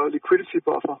your liquidity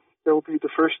buffer? That will be the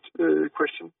first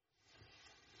question.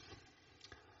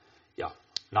 Yeah.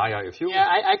 Naja, if you... Yeah,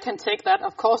 I can take that.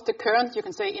 Of course, the current, you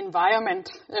can say, environment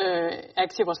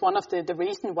actually was one of the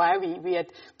reasons why we had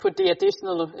put the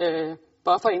additional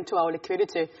buffer into our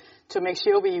liquidity to make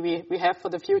sure we have for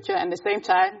the future. And at the same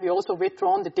time, we also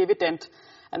withdrawn the dividend.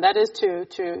 And that is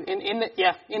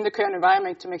in the current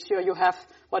environment to make sure you have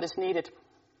what is needed.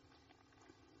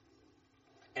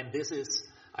 And this is,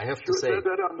 I have to say...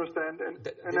 That I understand.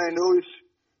 And I know it's...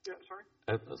 Yeah,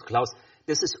 sorry? Klaus,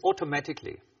 this is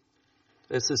automatically.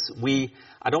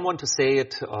 I don't want to say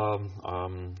it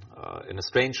in a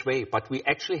strange way, but we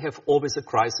actually have always a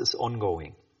crisis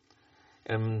ongoing.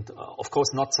 And of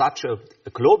course not such a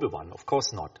global one, of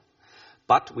course not.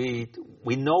 But we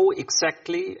know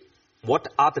exactly what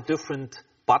are the different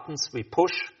buttons we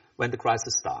push when the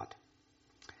crisis starts.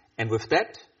 And with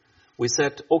that, we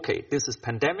said, okay, this is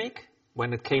pandemic.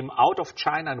 When it came out of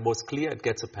China and was clear it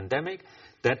gets a pandemic,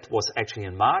 that was actually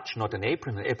in March, not in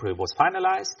April. In April it was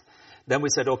finalized. Then we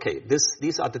said, okay,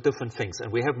 these are the different things.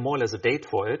 And we have more or less a date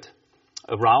for it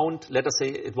around, let us say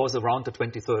it was around the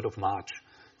 23rd of March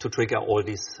to trigger all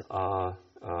these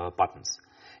buttons.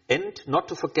 And not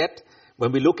to forget,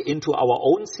 when we look into our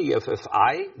own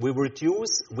CFFI,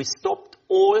 we stopped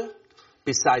all,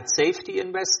 besides safety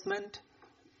investment,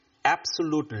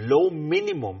 absolute low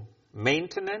minimum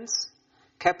maintenance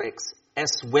capex,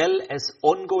 as well as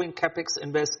ongoing capex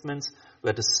investments,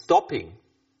 where the stopping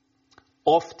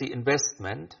of the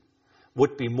investment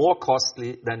would be more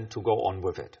costly than to go on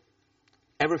with it.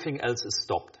 Everything else is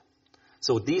stopped.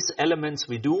 So these elements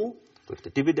we do, with the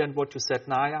dividend, what you said,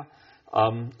 Naya,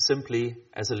 simply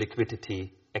as a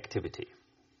liquidity activity.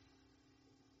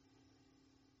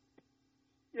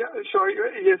 Yeah, sorry.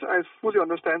 Yes, I fully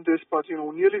understand this, but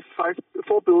nearly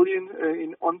 4 billion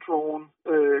in undrawn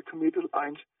committed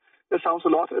lines. That sounds a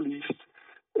lot, at least.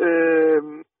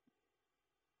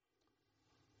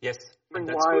 Yes, and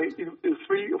that's why good.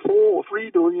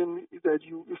 3 billion that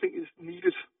you think is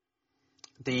needed?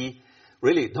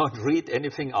 Really not read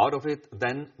anything out of it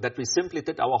than that we simply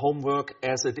did our homework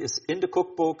as it is in the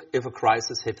cookbook if a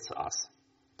crisis hits us.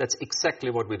 That's exactly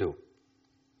what we do.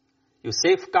 You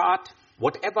safeguard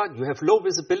whatever, you have low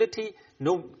visibility.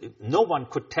 No one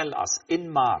could tell us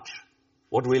in March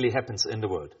what really happens in the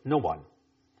world. No one.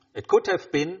 It could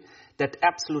have been that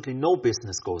absolutely no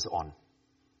business goes on.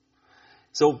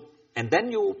 So, and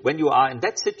then when you are in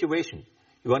that situation,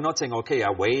 you are not saying, okay, I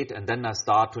wait and then I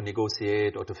start to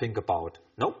negotiate or to think about.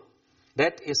 No,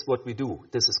 that is what we do.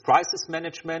 This is crisis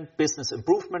management, business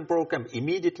improvement program,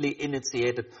 immediately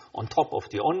initiated on top of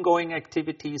the ongoing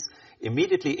activities,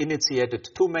 immediately initiated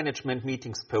 2 management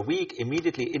meetings per week,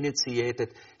 immediately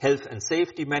initiated health and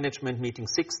safety management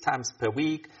meetings 6 times per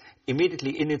week,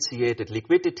 immediately initiated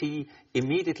liquidity,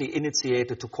 immediately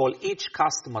initiated to call each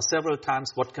customer several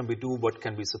times, what can we do, what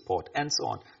can we support, and so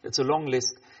on. It's a long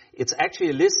list. It's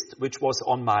actually a list which was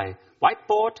on my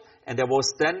whiteboard, and there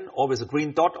was then always a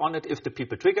green dot on it if the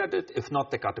people triggered it. If not,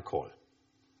 they got a call.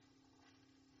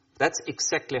 That's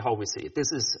exactly how we see it.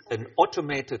 This is an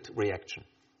automated reaction.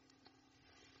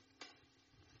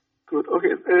 Good.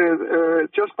 Okay.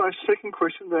 Just my second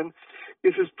question then.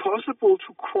 Is it possible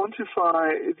to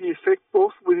quantify the effect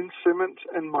both within cement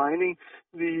and mining,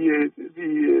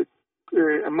 the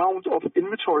amount of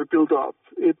inventory build-up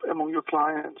among your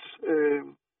clients?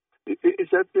 Has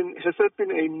that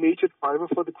been a major driver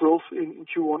for the growth in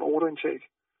Q1 order intake?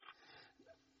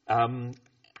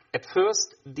 At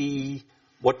first,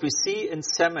 what we see in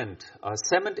cement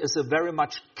is a very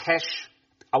much cash.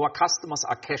 Our customers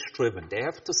are cash driven. They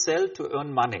have to sell to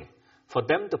earn money. For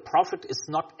them, the profit is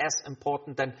not as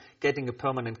important than getting a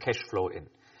permanent cash flow in.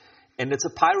 And it's a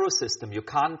pyro system. You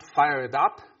can't fire it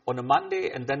up on a Monday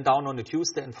and then down on a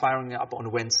Tuesday and firing it up on a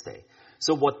Wednesday.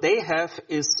 So what they have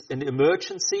is an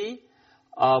emergency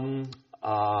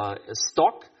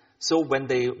stock. So when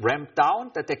they ramp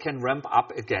down, that they can ramp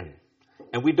up again.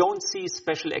 And we don't see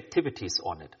special activities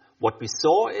on it. What we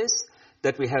saw is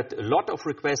that we had a lot of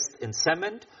requests in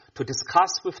cement to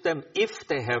discuss with them if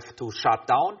they have to shut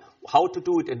down, how to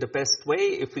do it in the best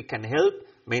way, if we can help,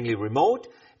 mainly remote,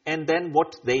 and then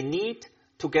what they need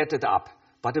to get it up.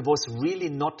 But it was really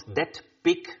not that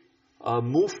big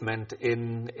movement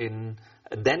in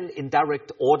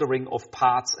direct ordering of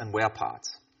parts and wear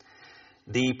parts.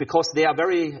 Because they are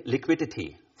very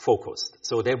liquidity focused.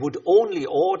 So they would only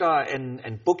order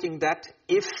and booking that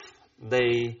if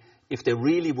they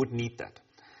really would need that.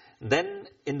 Then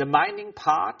in the mining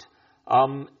part,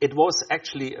 it was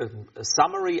actually a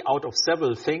summary out of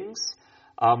several things.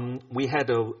 We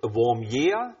had a warm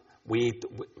year.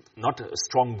 Not a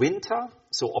strong winter,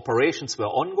 so operations were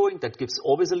ongoing. That gives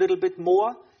always a little bit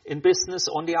more in business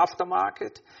on the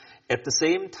aftermarket. At the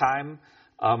same time,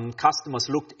 customers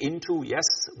looked into,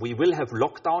 yes, we will have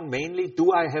lockdown mainly.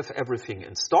 Do I have everything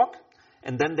in stock?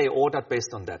 And then they ordered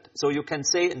based on that. So you can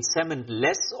say in cement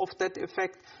less of that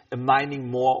effect, in mining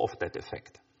more of that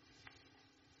effect.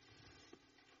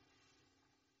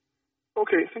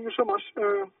 Okay, thank you so much.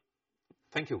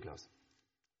 Thank you, Klaus.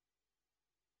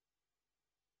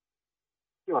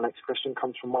 Your next question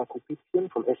comes from Michael Peterson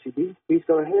from SEB. Please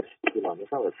go ahead. Your line is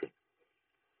now open.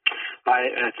 Hi,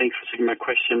 thanks for taking my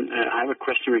question. I have a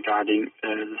question regarding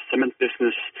the cement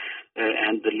business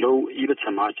and the low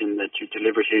EBITDA margin that you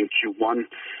delivered here in Q1.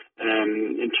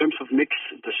 In terms of mix,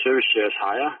 the service share is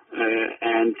higher,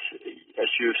 and as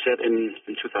you said in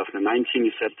 2019,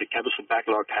 you said the capital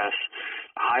backlog has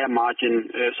a higher margin,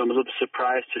 so I'm a little bit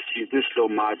surprised to see this low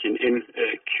margin in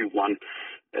Q1,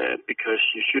 because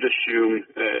you should assume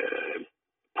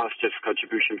positive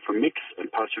contribution from mix and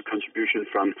positive contribution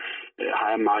from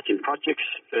higher margin projects.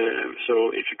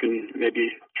 So if you can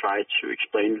maybe try to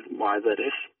explain why that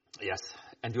is. Yes,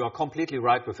 and you are completely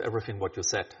right with everything what you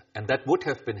said. And that would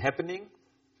have been happening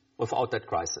without that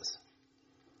crisis.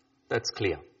 That's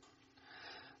clear.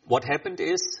 What happened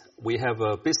is we have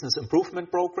a business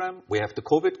improvement program. We have the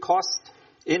COVID cost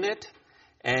in it.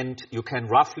 And you can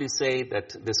roughly say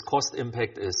that this cost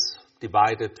impact is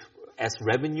divided as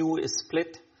revenue is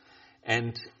split,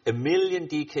 and 1 million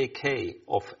DKK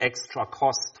of extra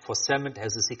cost for cement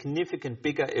has a significant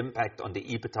bigger impact on the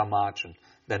EBITDA margin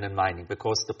than in mining,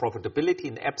 because the profitability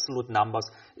in absolute numbers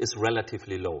is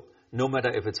relatively low, no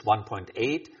matter if it's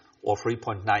 1.8 or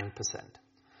 3.9%.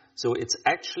 So it's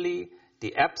actually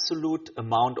the absolute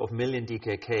amount of 1 million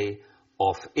DKK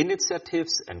of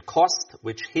initiatives and cost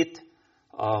which hit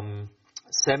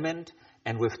cement,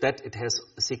 and with that it has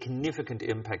a significant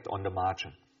impact on the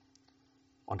margin,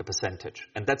 on the percentage.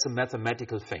 And that's a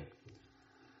mathematical thing.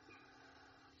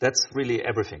 That's really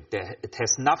everything. It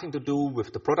has nothing to do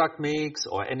with the product mix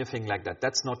or anything like that.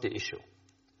 That's not the issue.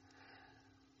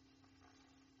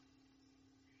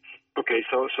 Okay,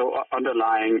 so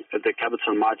underlying the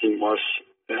capital margin was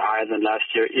higher than last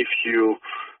year if you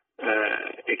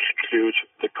exclude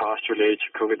the cost related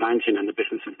to COVID-19 and the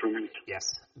business improvement.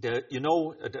 Yes.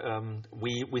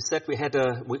 We said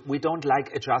we don't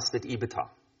like adjusted EBITDA.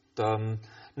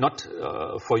 Not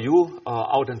for you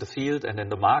out in the field and in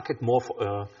the market, more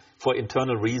for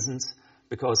internal reasons,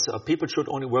 because people should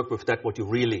only work with that what you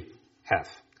really have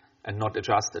and not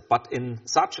adjust it. But in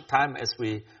such a time as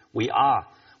we are,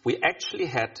 we actually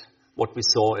had what we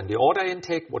saw in the order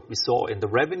intake, what we saw in the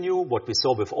revenue, what we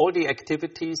saw with all the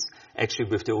activities, actually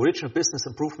with the original business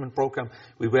improvement program,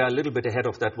 we were a little bit ahead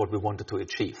of that what we wanted to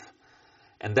achieve.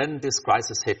 And then this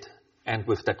crisis hit. And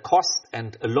with that cost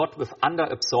and a lot with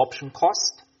under-absorption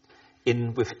cost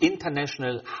with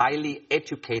international, highly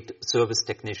educated service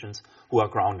technicians who are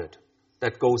grounded.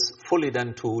 That goes fully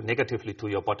then negatively to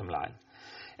your bottom line.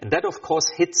 And that, of course,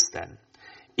 hits then.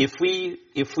 If we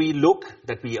look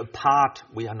that we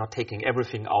are not taking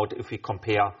everything out if we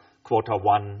compare quarter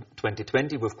 1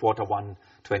 2020 with quarter 1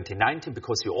 2019,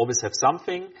 because you always have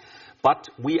something. But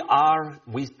we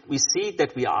see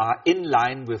that we are in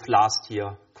line with last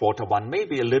year, quarter 1,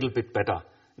 maybe a little bit better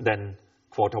than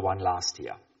quarter 1 last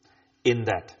year in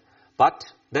that. But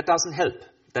that doesn't help.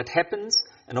 That happens.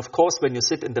 And of course, when you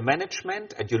sit in the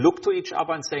management and you look to each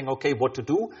other and saying, okay, what to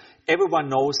do, everyone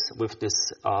knows with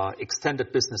this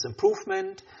extended business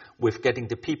improvement, with getting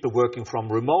the people working from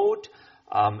remote,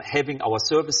 having our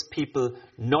service people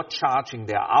not charging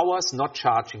their hours, not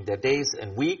charging their days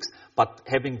and weeks, but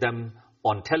having them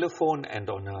on telephone and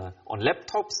on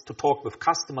laptops to talk with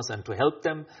customers and to help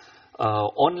them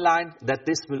online, that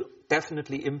this will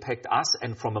definitely impact us.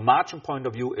 And from a margin point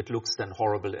of view, it looks then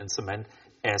horrible in cement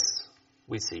as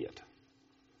we see it.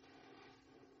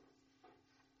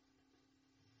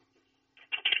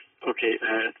 Okay,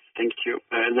 thank you.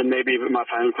 And then maybe my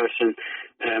final question.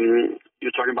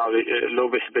 You're talking about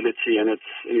low visibility, and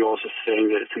you're also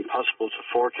saying that it's impossible to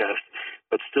forecast,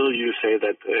 but still you say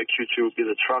that Q2 will be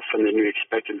the trough, and then you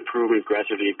expect improvement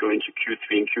gradually going to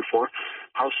Q3 and Q4.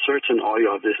 How certain are you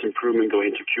of this improvement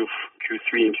going to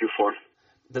Q3 and Q4?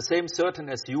 The same certain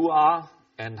as you are,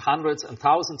 and hundreds and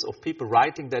thousands of people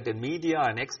writing that in media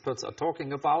and experts are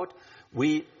talking about.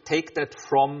 We take that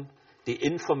from the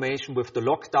information with the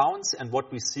lockdowns and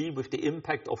what we see with the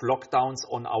impact of lockdowns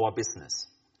on our business.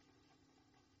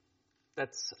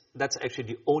 That's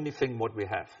actually the only thing what we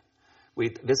have.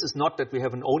 This is not that we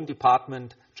have an own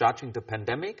department judging the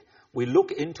pandemic. We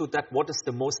look into that, what is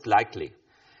the most likely.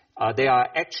 There are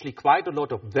actually quite a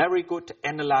lot of very good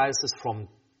analyses from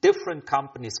different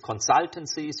companies,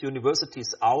 consultancies,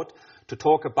 universities out to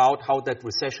talk about how that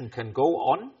recession can go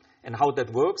on and how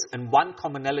that works. And one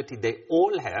commonality they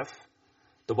all have,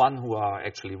 the one who are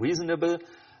actually reasonable,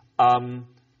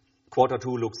 quarter 2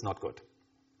 looks not good.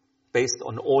 Based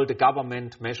on all the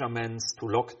government measurements to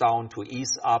lock down, to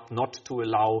ease up, not to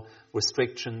allow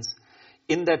restrictions.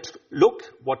 In that look,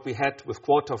 what we had with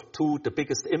quarter 2, the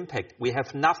biggest impact, we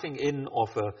have nothing in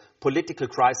of a political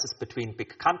crisis between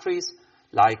big countries,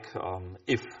 like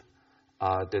if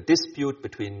the dispute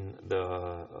between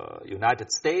the United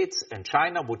States and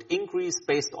China would increase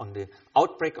based on the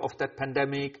outbreak of that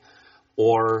pandemic,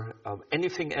 or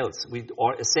anything else,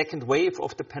 or a second wave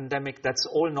of the pandemic. That's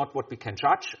all not what we can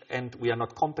judge, and we are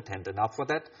not competent enough for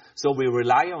that. So we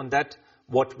rely on that,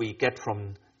 what we get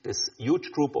from this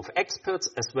huge group of experts,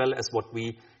 as well as what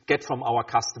we get from our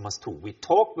customers too. We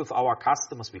talk with our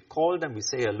customers, we call them, we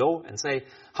say hello and say,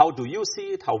 how do you see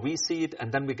it, how we see it, and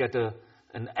then we get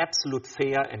an absolute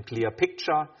fair and clear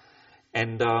picture.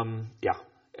 And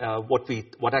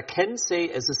what I can say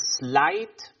as a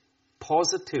slight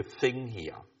positive thing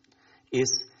here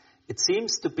is it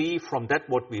seems to be from that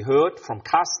what we heard from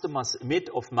customers mid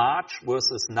of March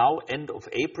versus now end of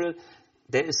April,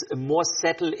 there is a more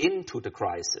settle into the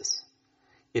crisis.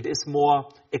 It is more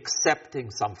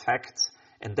accepting some facts,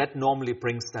 and that normally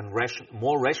brings then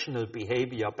more rational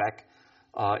behavior back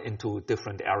into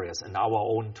different areas, and our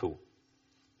own too.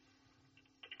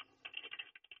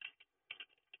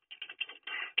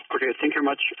 Okay, thank you very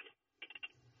much.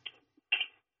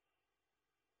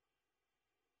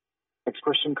 Next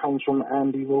question comes from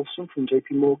Andy Wilson from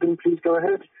JP Morgan. Please go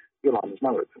ahead. Your line is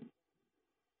now open.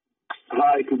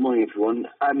 Hi, good morning, everyone.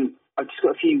 I've just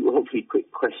got a few, hopefully,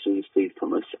 quick questions, please,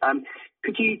 Thomas.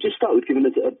 Could you just start with giving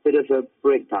us a bit of a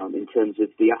breakdown in terms of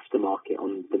the aftermarket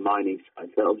on the mining side?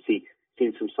 So obviously,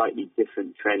 seen some slightly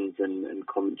different trends and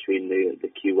commentary in the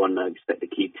Q1, I expect the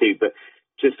Q2, but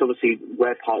just obviously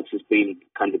where parts has been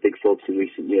kind of a big focus in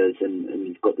recent years, and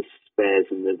you've got the spares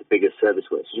and the bigger service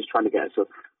work. So just trying to get us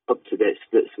up to date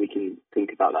split so we can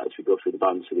think about that as we go through the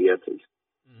balance of the year, please.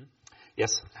 Mm-hmm.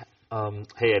 Yes.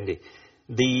 Hey, Andy.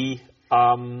 We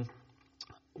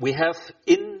have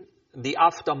in the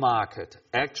aftermarket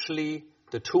actually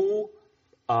the two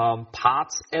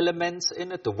parts elements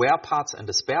in it, the wear parts and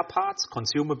the spare parts.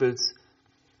 Consumables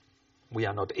we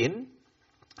are not in.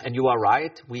 And you are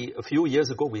right, a few years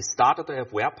ago we started to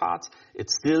have wear parts.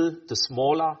 It's still the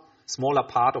smaller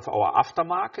part of our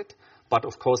aftermarket, but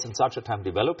of course in such a time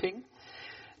developing.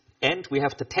 And we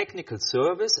have the technical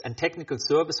service, and technical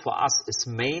service for us is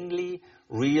mainly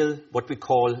real, what we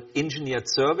call engineered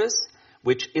service,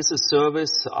 which is a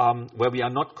service where we are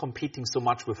not competing so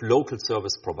much with local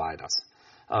service providers.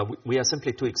 We are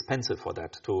simply too expensive for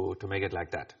that, to make it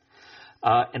like that.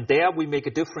 And there we make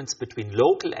a difference between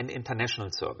local and international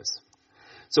service.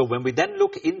 So when we then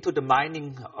look into the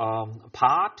mining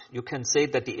part, you can say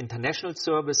that the international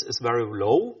service is very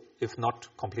low, if not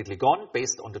completely gone,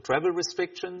 based on the travel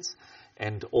restrictions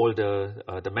and all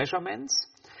the measurements.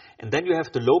 And then you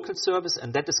have the local service,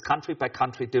 and that is country by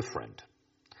country different.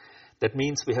 That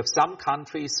means we have some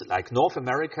countries like North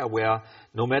America where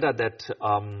no matter that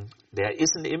there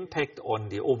is an impact on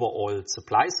the overall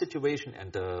supply situation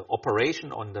and the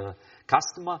operation on the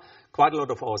customer, quite a lot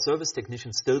of our service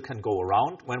technicians still can go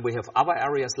around, when we have other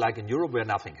areas like in Europe where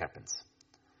nothing happens.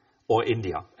 Or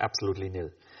India, absolutely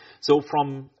nil. So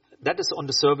that is on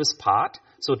the service part.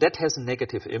 So that has a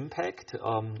negative impact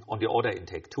on the order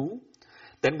intake too.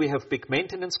 Then we have big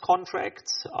maintenance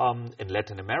contracts in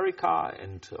Latin America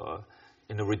and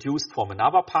in a reduced form in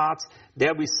other parts.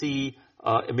 There we see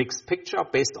a mixed picture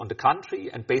based on the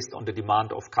country and based on the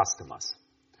demand of customers.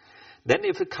 Then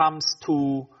if it comes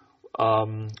to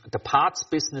the parts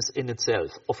business in itself,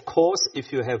 of course,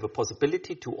 if you have a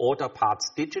possibility to order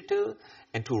parts digital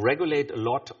and to regulate a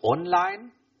lot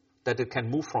online, that it can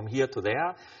move from here to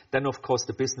there, then of course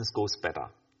the business goes better.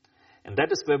 And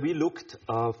that is where we looked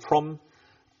from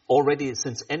already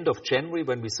since end of January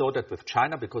when we saw that with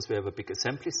China, because we have a big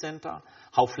assembly center,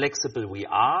 how flexible we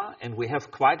are, and we have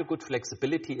quite a good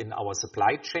flexibility in our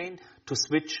supply chain to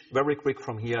switch very quick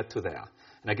from here to there.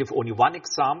 And I give only one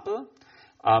example.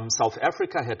 South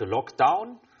Africa had a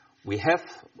lockdown. We have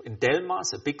in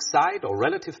Delmas a big site or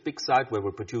relative big site where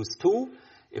we produce two.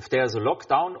 If there's a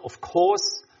lockdown, of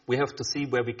course, we have to see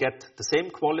where we get the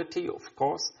same quality, of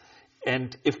course,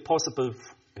 and if possible,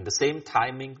 in the same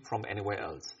timing from anywhere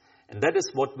else. And that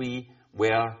is what we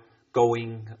were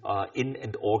going in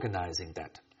and organizing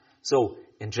that. So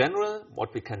in general,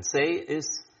 what we can say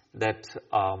is that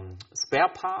spare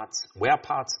parts, wear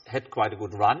parts had quite a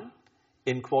good run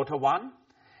in Q1,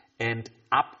 and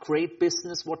upgrade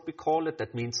business, what we call it,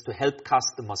 that means to help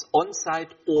customers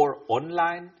on-site or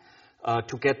online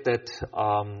to get that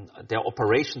their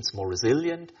operations more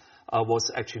resilient,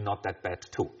 was actually not that bad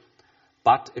too.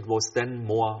 But it was then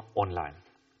more online,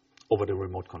 over the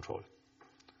remote control.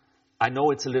 I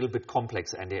know it's a little bit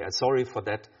complex, Andy. I'm sorry for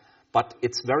that. But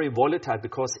it's very volatile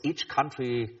because each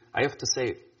country, I have to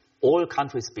say, all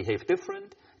countries behave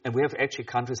different. And we have actually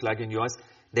countries like in the US,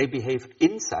 they behave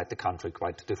inside the country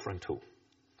quite different too.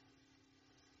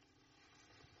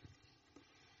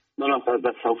 No,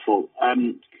 that's helpful.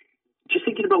 Just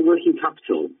thinking about working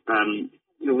capital,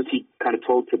 you obviously kind of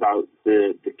talked about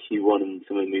the Q1 and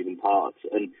some of the moving parts,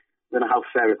 and I don't know how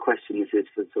fair a question this is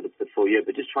for sort of the full year,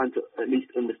 but just trying to at least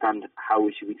understand how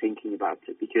we should be thinking about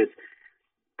it, because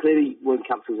clearly working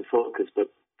capital is a focus,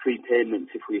 but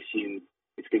prepayments, if we assume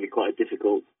it's going to be quite a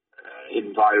difficult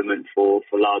environment for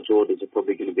large orders, are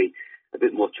probably going to be a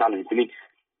bit more challenged. I mean,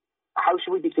 how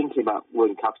should we be thinking about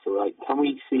working capital? Like, can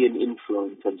we see an inflow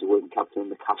in terms of working capital in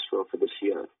the cash flow for this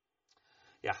year?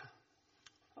 Yeah.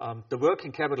 The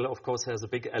working capital, of course, has a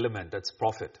big element. That's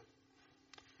profit.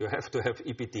 You have to have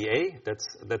EBITDA.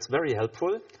 That's very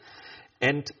helpful.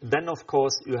 And then, of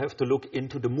course, you have to look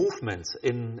into the movements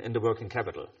in the working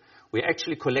capital. We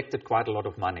actually collected quite a lot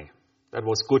of money. That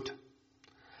was good.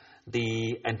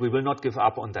 And we will not give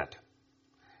up on that.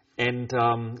 And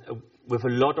with a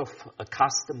lot of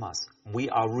customers, we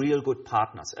are real good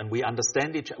partners, and we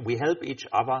understand we help each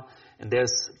other, and there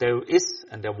is,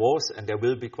 and there was, and there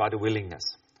will be quite a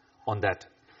willingness on that.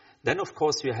 Then, of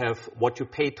course, you have what you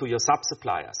pay to your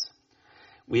sub-suppliers.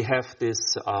 We have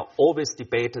this always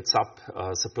debated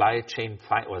supply chain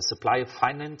or supply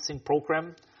financing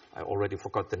program. I already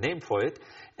forgot the name for it.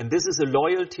 And this is a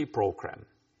loyalty program.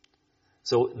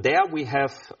 So there we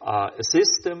have a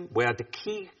system where the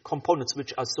key components,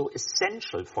 which are so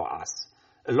essential for us,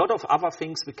 a lot of other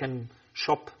things we can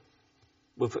shop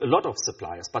with a lot of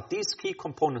suppliers, but these key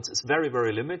components is very,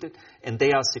 very limited, and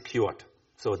they are secured.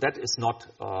 So that is not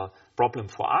a problem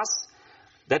for us.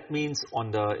 That means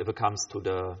if it comes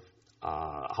to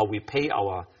how we pay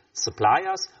our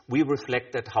suppliers, we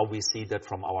reflect that how we see that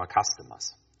from our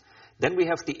customers. Then we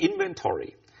have the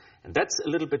inventory. And that's a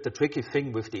little bit the tricky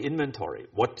thing with the inventory.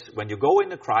 When you go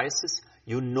in a crisis,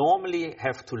 you normally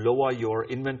have to lower your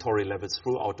inventory levels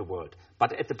throughout the world.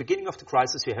 But at the beginning of the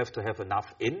crisis, you have to have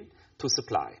enough in to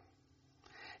supply.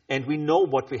 And we know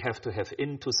what we have to have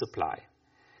in to supply.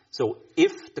 So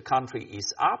if the country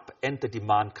is up and the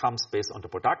demand comes based on the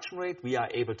production rate, we are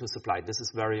able to supply. This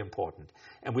is very important.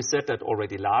 And we said that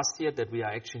already last year, that we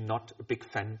are actually not a big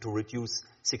fan to reduce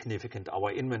significant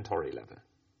our inventory level.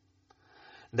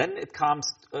 Then it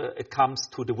comes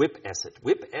to the WIP asset.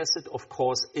 WIP asset, of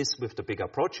course, is with the bigger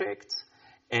projects,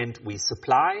 and we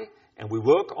supply and we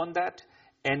work on that,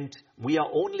 and we are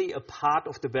only a part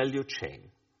of the value chain.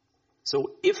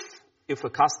 So if a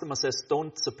customer says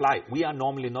don't supply, we are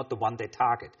normally not the one they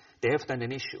target. They have then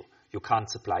an issue. You can't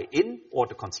supply in, or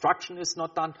the construction is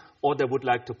not done, or they would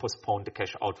like to postpone the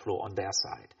cash outflow on their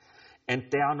side. And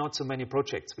there are not so many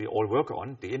projects we all work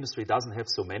on. The industry doesn't have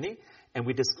so many. And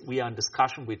we are in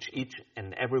discussion with each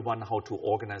and everyone how to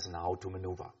organize and how to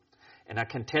maneuver. And I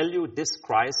can tell you this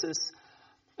crisis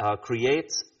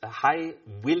creates a high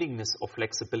willingness of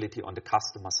flexibility on the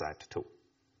customer side too.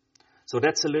 So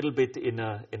that's a little bit in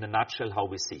a nutshell how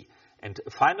we see. And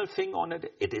a final thing on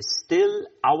it, it is still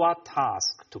our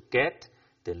task to get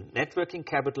the net working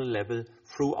capital level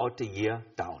throughout the year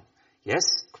down. Yes,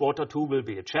 Q2 will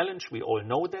be a challenge, we all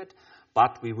know that,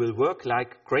 but we will work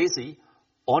like crazy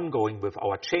ongoing with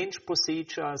our change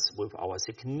procedures, with our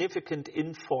significant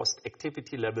enforced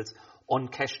activity levels on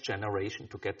cash generation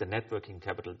to get the net working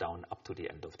capital down up to the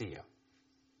end of the year.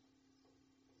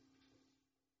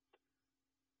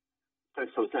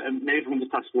 Thanks, Thomas. Maybe if I can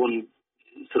just ask one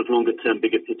sort of longer-term,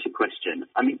 bigger picture question.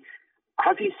 I mean,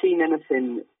 have you seen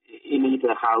anything in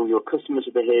either how your customers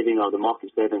are behaving or the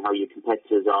market's behaving, how your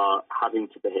competitors are having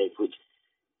to behave, which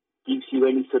gives you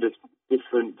any sort of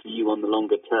different view on the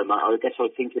longer term? I guess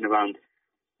I was thinking around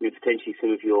potentially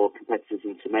some of your competitors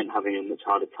in cement having a much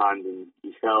harder time than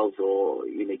yourselves, or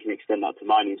you can extend that to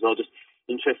mining as well. Just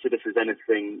interested if there's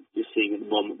anything you're seeing at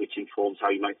the moment which informs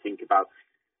how you might think about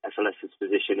FLS's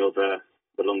position over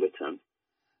the longer term.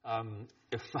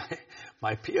 If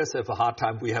my peers have a hard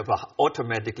time, we have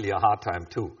automatically a hard time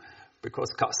too, because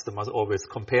customers always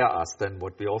compare us than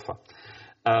what we offer.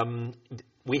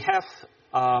 We have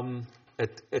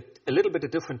a little bit a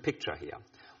different picture here.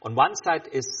 On one side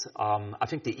is, I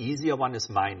think the easier one is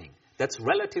mining. That's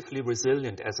relatively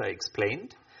resilient, as I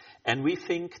explained, and we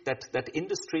think that that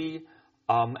industry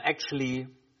actually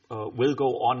will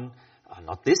go on,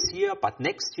 not this year, but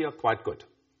next year quite good.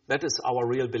 That is our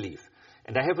real belief.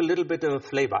 And I have a little bit of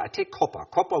flavor. I take copper.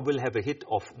 Copper will have a hit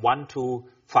of 1 to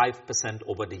 5%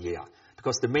 over the year,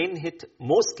 because the main hit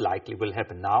most likely will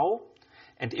happen now.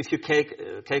 And if you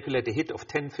calculate a hit of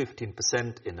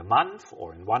 10-15% in a month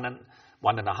or in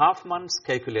 1.5 months,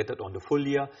 calculated on the full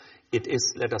year, it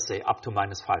is, let us say, up to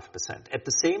minus 5%. At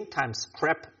the same time,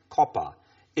 scrap copper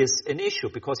is an issue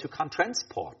because you can't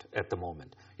transport at the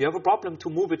moment. You have a problem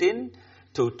to move it in,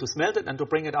 to smelt it, and to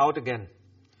bring it out again.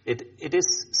 It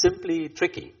is simply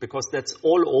tricky because that's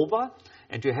all over,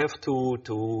 and you have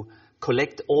to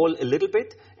collect all a little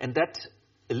bit, and that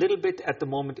a little bit at the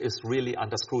moment is really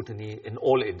under scrutiny in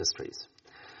all industries.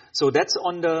 So that's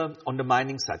on the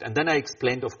mining side. And then I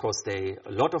explained, of course, a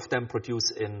lot of them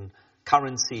produce in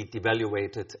currency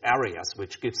devaluated areas,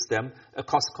 which gives them a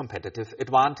cost competitive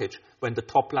advantage when the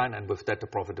top line and with that the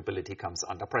profitability comes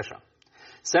under pressure.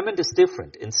 Cement is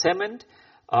different. In cement,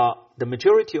 the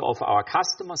majority of our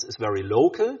customers is very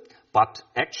local, but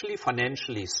actually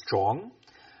financially strong.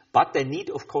 But they need,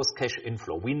 of course, cash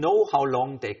inflow. We know how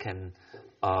long they can,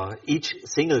 each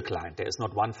single client, there is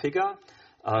not one figure,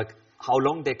 how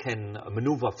long they can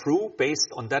maneuver through.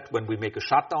 Based on that, when we make a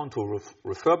shutdown to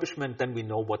refurbishment, then we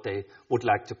know what they would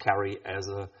like to carry as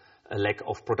a lack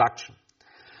of production.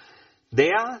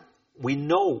 There, we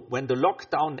know when the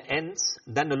lockdown ends,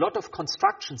 then a lot of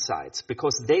construction sites,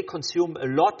 because they consume a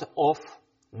lot of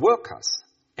workers.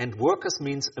 And workers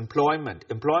means employment.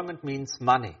 Employment means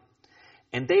money.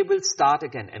 And they will start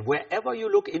again. And wherever you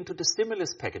look into the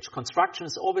stimulus package, construction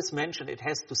is always mentioned, it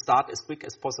has to start as quick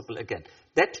as possible again.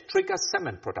 That triggers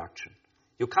cement production.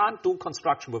 You can't do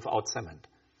construction without cement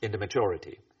in the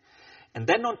majority. And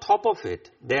then on top of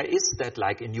it, there is that,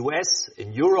 like in US,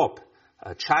 in Europe,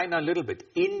 China a little bit,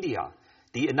 India,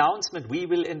 the announcement, we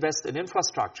will invest in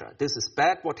infrastructure. This is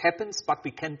bad what happens, but we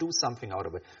can do something out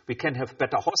of it. We can have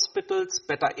better hospitals,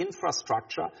 better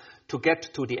infrastructure to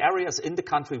get to the areas in the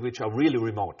country which are really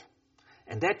remote.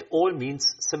 And that all means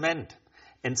cement.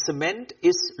 And cement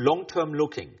is long-term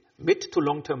looking, mid to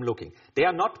long-term looking. They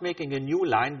are not making a new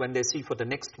line when they see for the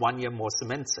next 1 year more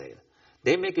cement sale.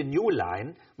 They make a new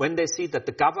line when they see that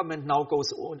the government now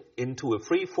goes on into a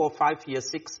 3, 4, 5 years,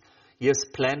 6 years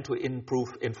plan to improve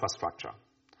infrastructure.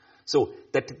 So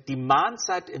that demand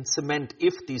side in cement,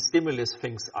 if these stimulus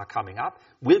things are coming up,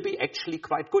 will be actually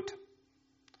quite good.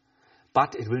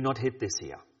 But it will not hit this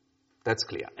year. That's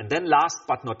clear. And then last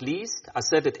but not least, I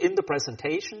said it in the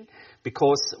presentation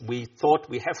because we thought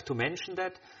we have to mention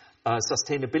that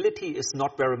sustainability is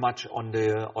not very much on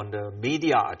the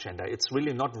media agenda. It's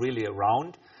really not really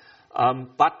around.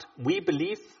 But we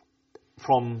believe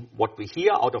from what we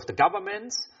hear out of the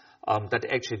governments, that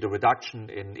actually the reduction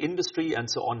in industry and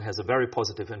so on has a very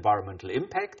positive environmental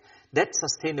impact. That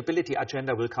sustainability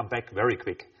agenda will come back very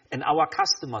quick. And our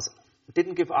customers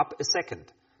didn't give up a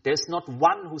second. There's not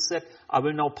one who said, I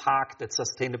will now park that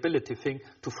sustainability thing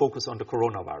to focus on the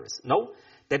coronavirus. No,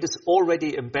 that is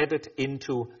already embedded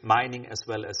into mining as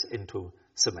well as into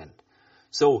cement.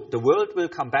 So the world will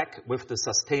come back with the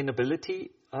sustainability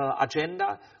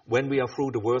agenda when we are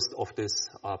through the worst of this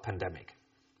pandemic.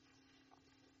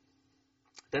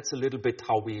 That's a little bit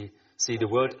how we see the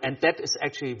world, and that is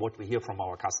actually what we hear from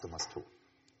our customers too.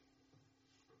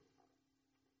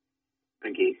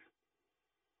 Thank you.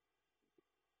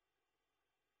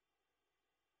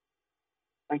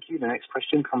 Thank you. The next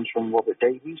question comes from Robert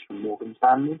Davies from Morgan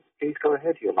Stanley. Please go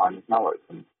ahead. Your line is now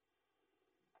open.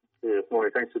 Yeah,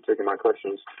 morning. Thanks for taking my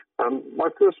questions. My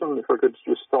first one, if I could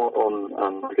just start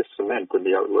on, I guess, cement and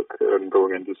the outlook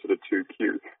going into sort of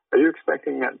 2Q. Are you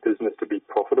expecting that business to be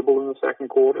profitable in the second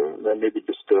quarter? Then maybe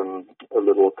just a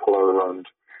little color around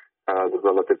the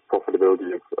relative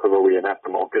profitability of OE and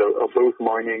aftermarket. Are both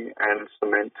mining and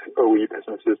cement OE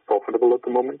businesses profitable at the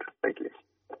moment? Thank you.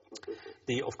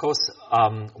 Of course,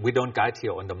 we don't guide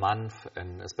here on the month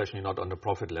and especially not on the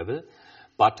profit level.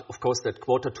 But of course, that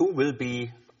quarter 2 will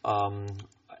be,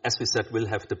 as we said, will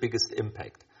have the biggest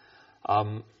impact.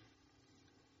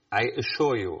 I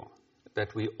assure you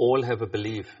that we all have a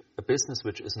belief a business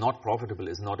which is not profitable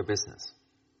is not a business.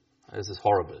 This is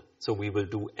horrible. So we will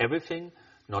do everything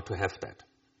not to have that.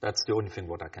 That's the only thing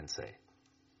what I can say.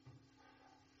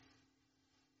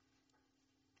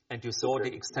 And you saw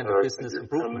the extended business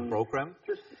improvement program.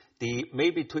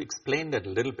 Maybe to explain that a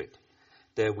little bit.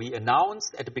 We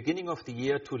announced at the beginning of the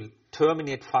year to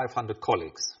terminate 500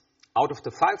 colleagues. Out of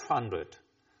the 500,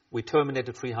 we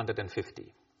terminated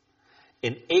 350.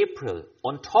 In April,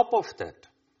 on top of that,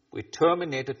 we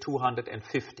terminated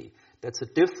 250. That's a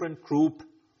different group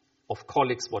of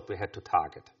colleagues what we had to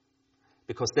target.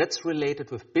 Because that's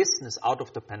related with business out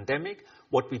of the pandemic,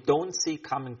 what we don't see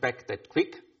coming back that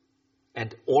quick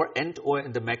and or in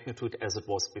the magnitude as it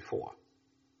was before.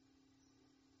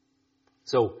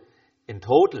 So in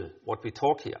total, what we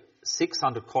talk here,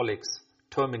 600 colleagues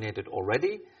terminated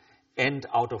already, and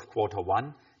out of quarter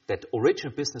 1, that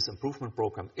original business improvement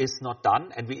program is not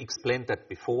done, and we explained that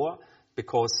before,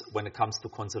 because when it comes to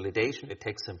consolidation, it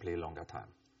takes simply a longer time.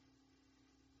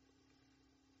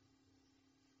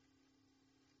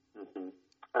 Mm-hmm.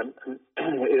 And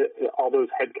are those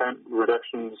headcount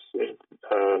reductions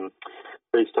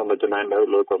based on the demand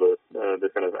outlook or the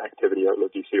kind of activity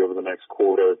outlook you see over the next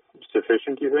quarter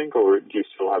sufficient, do you think, or do you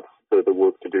still have further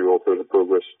work to do or further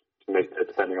progress to make that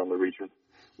depending on the region?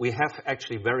 We have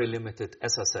actually very limited,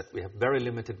 as I said, we have very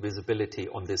limited visibility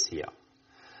on this year.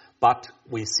 But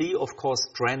we see, of course,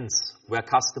 trends where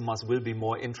customers will be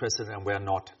more interested and where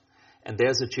not. And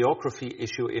there's a geography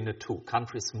issue in it too.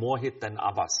 Countries more hit than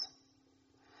others.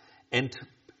 And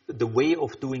the way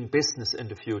of doing business in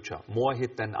the future, more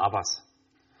hit than others.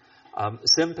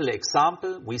 Simple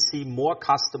example, we see more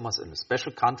customers in a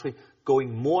special country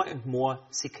going more and more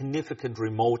significant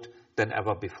remote than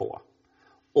ever before.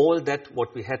 All that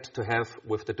what we had to have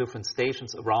with the different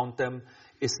stations around them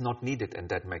is not needed in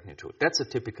that magnitude. That's a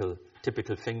typical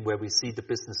thing where we see the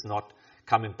business not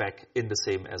coming back in the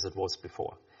same as it was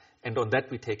before. And on that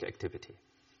we take activity.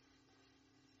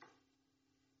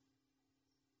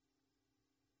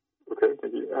 Okay,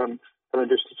 thank you. And I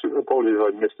just apologize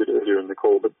if I missed it earlier in the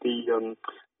call, but the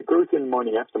growth in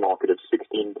mining aftermarket of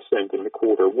 16% in the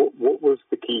quarter, what was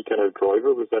the key kind of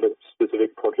driver? Was that a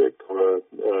specific project or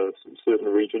a certain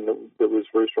region that was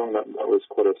very strong? That was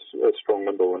quite a strong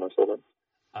number when I saw that.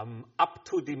 Up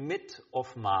to the mid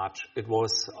of March, it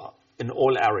was in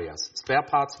all areas. Spare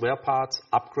parts, wear parts,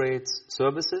 upgrades,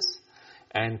 services.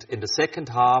 And in the second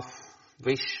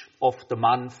half-ish of the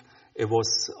month, it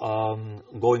was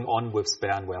going on with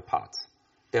spare and wear parts.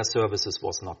 Their services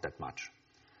was not that much.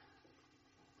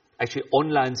 Actually,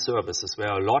 online services were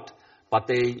a lot, but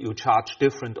you charge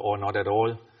different or not at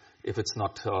all if it's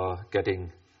not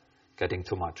getting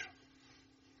too much.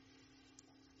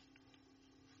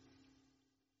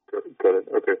 Got it.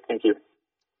 Okay, thank you.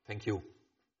 Thank you.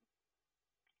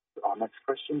 Our next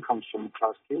question comes from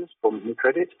Klaus Kiels from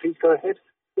Nykredit. Please go ahead.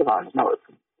 Your line is now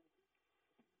open.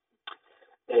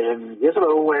 Yes,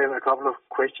 hello. A couple of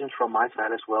questions from my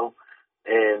side as well.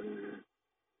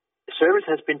 Service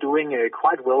has been doing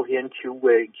quite well here in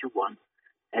Q1.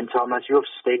 And Thomas, you have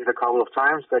stated a couple of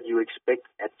times that you expect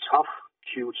a tough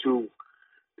Q2.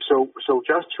 So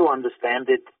just to understand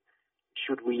it,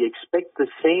 should we expect the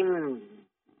same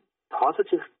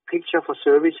positive picture for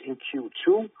service in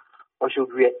Q2, or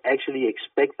should we actually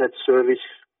expect that service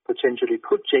potentially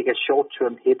could take a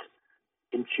short-term hit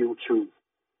in Q2?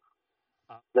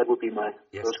 That would be my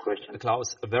first question.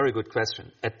 Klaus, a very good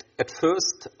question. At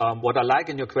first, what I like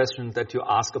in your question that you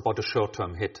ask about a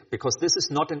short-term hit, because this is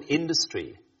not an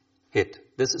industry hit.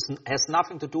 This has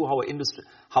nothing to do how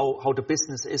the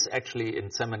business is actually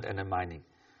in cement and in mining.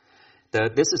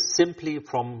 This is simply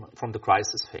from the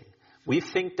crisis thing. We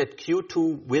think that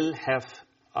Q2 will have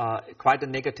quite a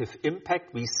negative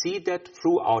impact. We see that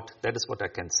throughout. That is what I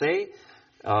can say,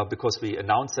 because we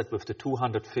announced that with the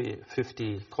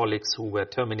 250 colleagues who were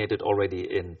terminated already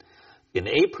in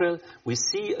April. We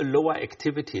see a lower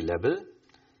activity level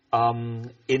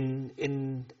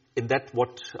in that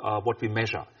what we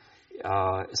measure,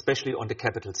 especially on the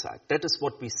capital side. That is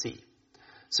what we see.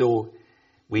 So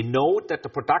we know that the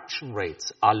production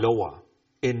rates are lower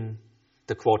in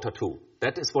the quarter 2.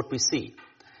 That is what we see.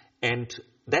 And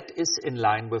that is in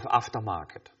line with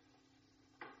aftermarket.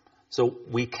 So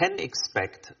we can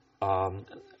expect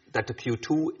that the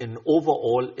Q2 in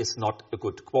overall is not a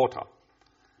good quarter.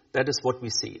 That is what we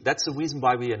see. That's the reason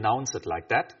why we announce it like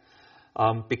that,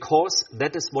 because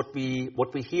that is what we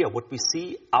hear, what we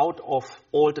see out of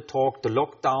all the talk, the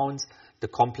lockdowns, the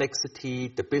complexity,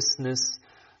 the business,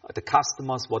 the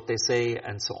customers, what they say,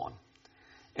 and so on.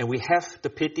 And we have the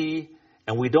pity,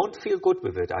 and we don't feel good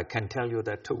with it, I can tell you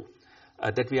that too,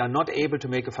 that we are not able to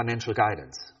make a financial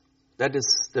guidance. That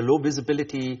is the low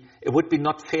visibility. It would be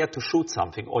not fair to shoot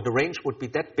something, or the range would be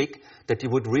that big that you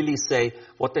would really say,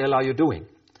 what the hell are you doing?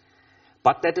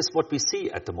 But that is what we see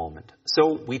at the moment.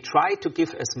 So we try to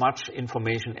give as much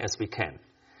information as we can.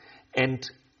 And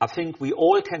I think we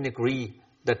all can agree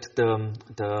that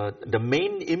the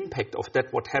main impact of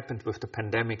that, what happened with the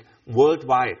pandemic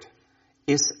worldwide,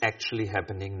 is actually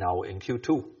happening now in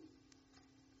Q2.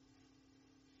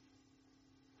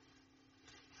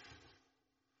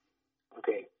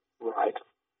 Okay, right.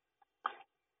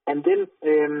 And then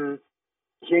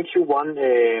here in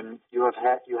Q1,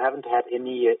 you haven't had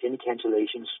any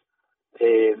cancellations.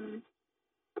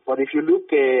 But if you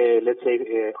look, let's say,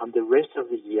 on the rest of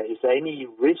the year, is there any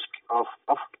risk of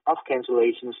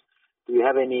cancellations? Do you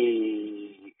have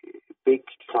any big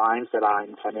clients that are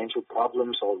in financial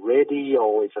problems already,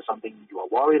 or is there something you are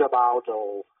worried about,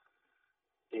 or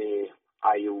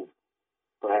are you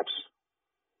perhaps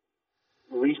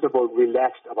reasonably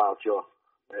relaxed about your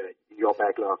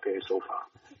backlog so far?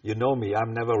 You know me,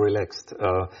 I'm never relaxed,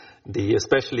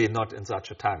 especially not in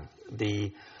such a time.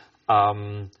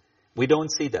 We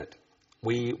don't see that.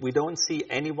 We don't see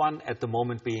anyone at the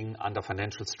moment being under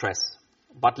financial stress.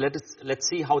 But let's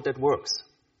see how that works.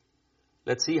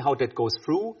 Let's see how that goes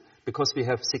through, because we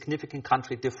have significant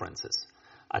country differences.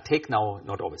 I take now,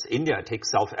 not always India, I take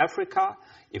South Africa.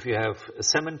 If you have a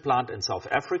cement plant in South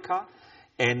Africa,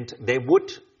 and they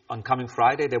would, on coming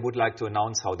Friday, they would like to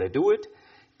announce how they do it.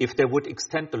 If they would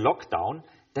extend the lockdown,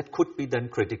 that could be then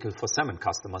critical for cement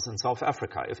customers in South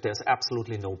Africa, if there's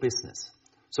absolutely no business.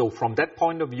 So from that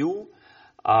point of view,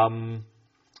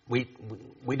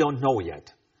 we don't know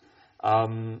yet.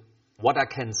 What I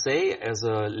can say as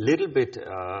a little bit,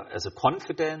 as a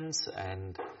confidence,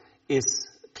 and is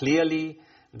clearly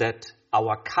that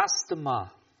our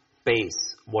customer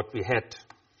base, what we had,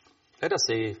 let us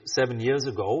say 7 years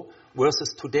ago,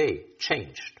 versus today,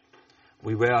 changed.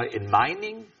 We were in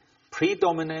mining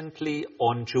predominantly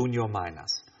on junior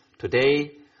miners.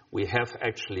 Today, we have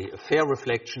actually a fair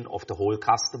reflection of the whole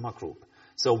customer group.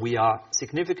 So we are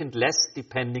significantly less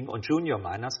depending on junior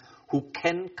miners who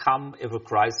can come if a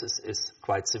crisis is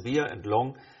quite severe and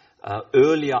long,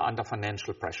 earlier under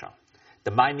financial pressure.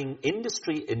 The mining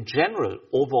industry in general,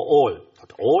 overall,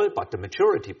 not all, but the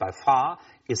majority by far,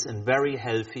 is in very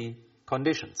healthy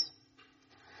conditions.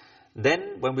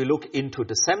 Then when we look into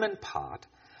the cement part,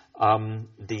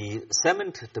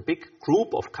 the big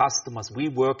group of customers we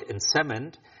work in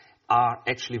cement are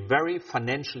actually very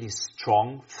financially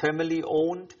strong,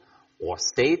 family-owned or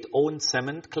state-owned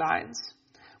cement clients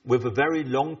with a very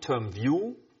long-term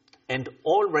view and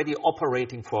already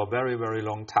operating for a very, very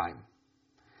long time.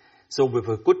 So with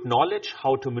a good knowledge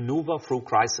how to maneuver through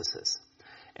crises.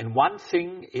 And one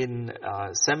thing in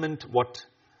cement, what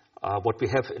we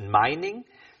have in mining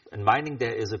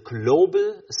there is a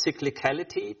global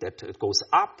cyclicality that it goes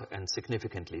up and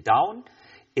significantly down.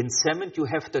 In cement, you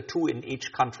have the two in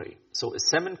each country. So a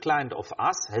cement client of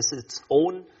us has its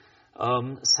own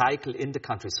cycle in the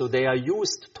country. So they are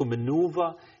used to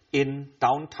maneuver in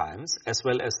downtimes as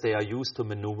well as they are used to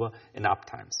maneuver in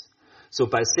uptimes. So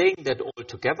by saying that all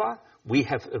together, we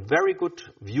have a very good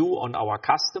view on our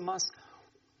customers.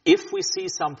 If we see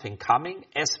something coming,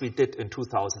 as we did in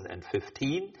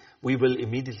 2015, we will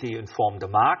immediately inform the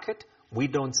market. We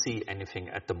don't see anything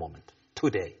at the moment,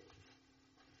 today.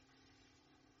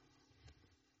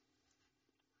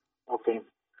 Okay,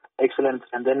 excellent.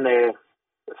 And then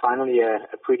finally,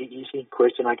 a pretty easy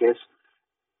question, I guess.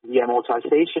 The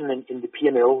amortization in the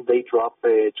P&L, they dropped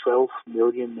 12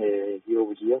 million year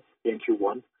over year in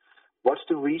Q1. What's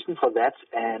the reason for that?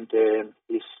 And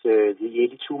is the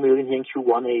 82 million here in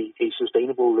Q1 a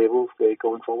sustainable level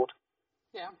going forward?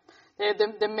 Yeah.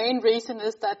 The main reason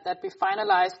is that we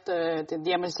finalized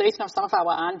the amortization of some of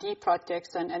our R&D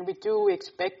projects, and we do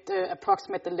expect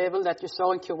approximate the level that you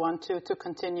saw in Q1 to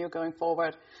continue going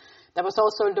forward. There was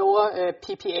also lower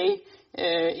PPA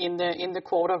in the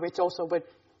quarter, which also would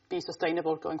be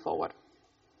sustainable going forward.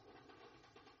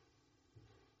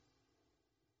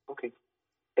 Okay.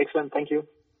 Excellent. Thank you.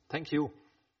 Thank you.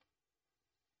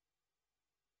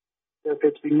 There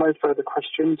appear to be no further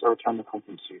questions. I'll return the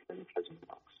conference to you for any closing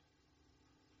remarks.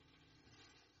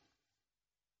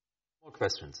 More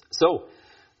questions. So,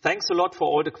 thanks a lot for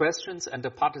all the questions and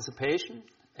the participation.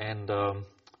 And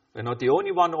we're not the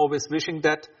only one always wishing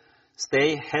that.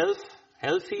 Stay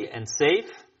healthy and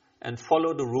safe and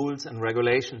follow the rules and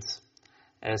regulations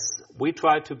as we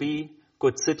try to be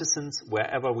good citizens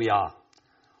wherever we are.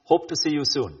 Hope to see you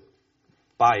soon.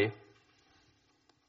 Bye.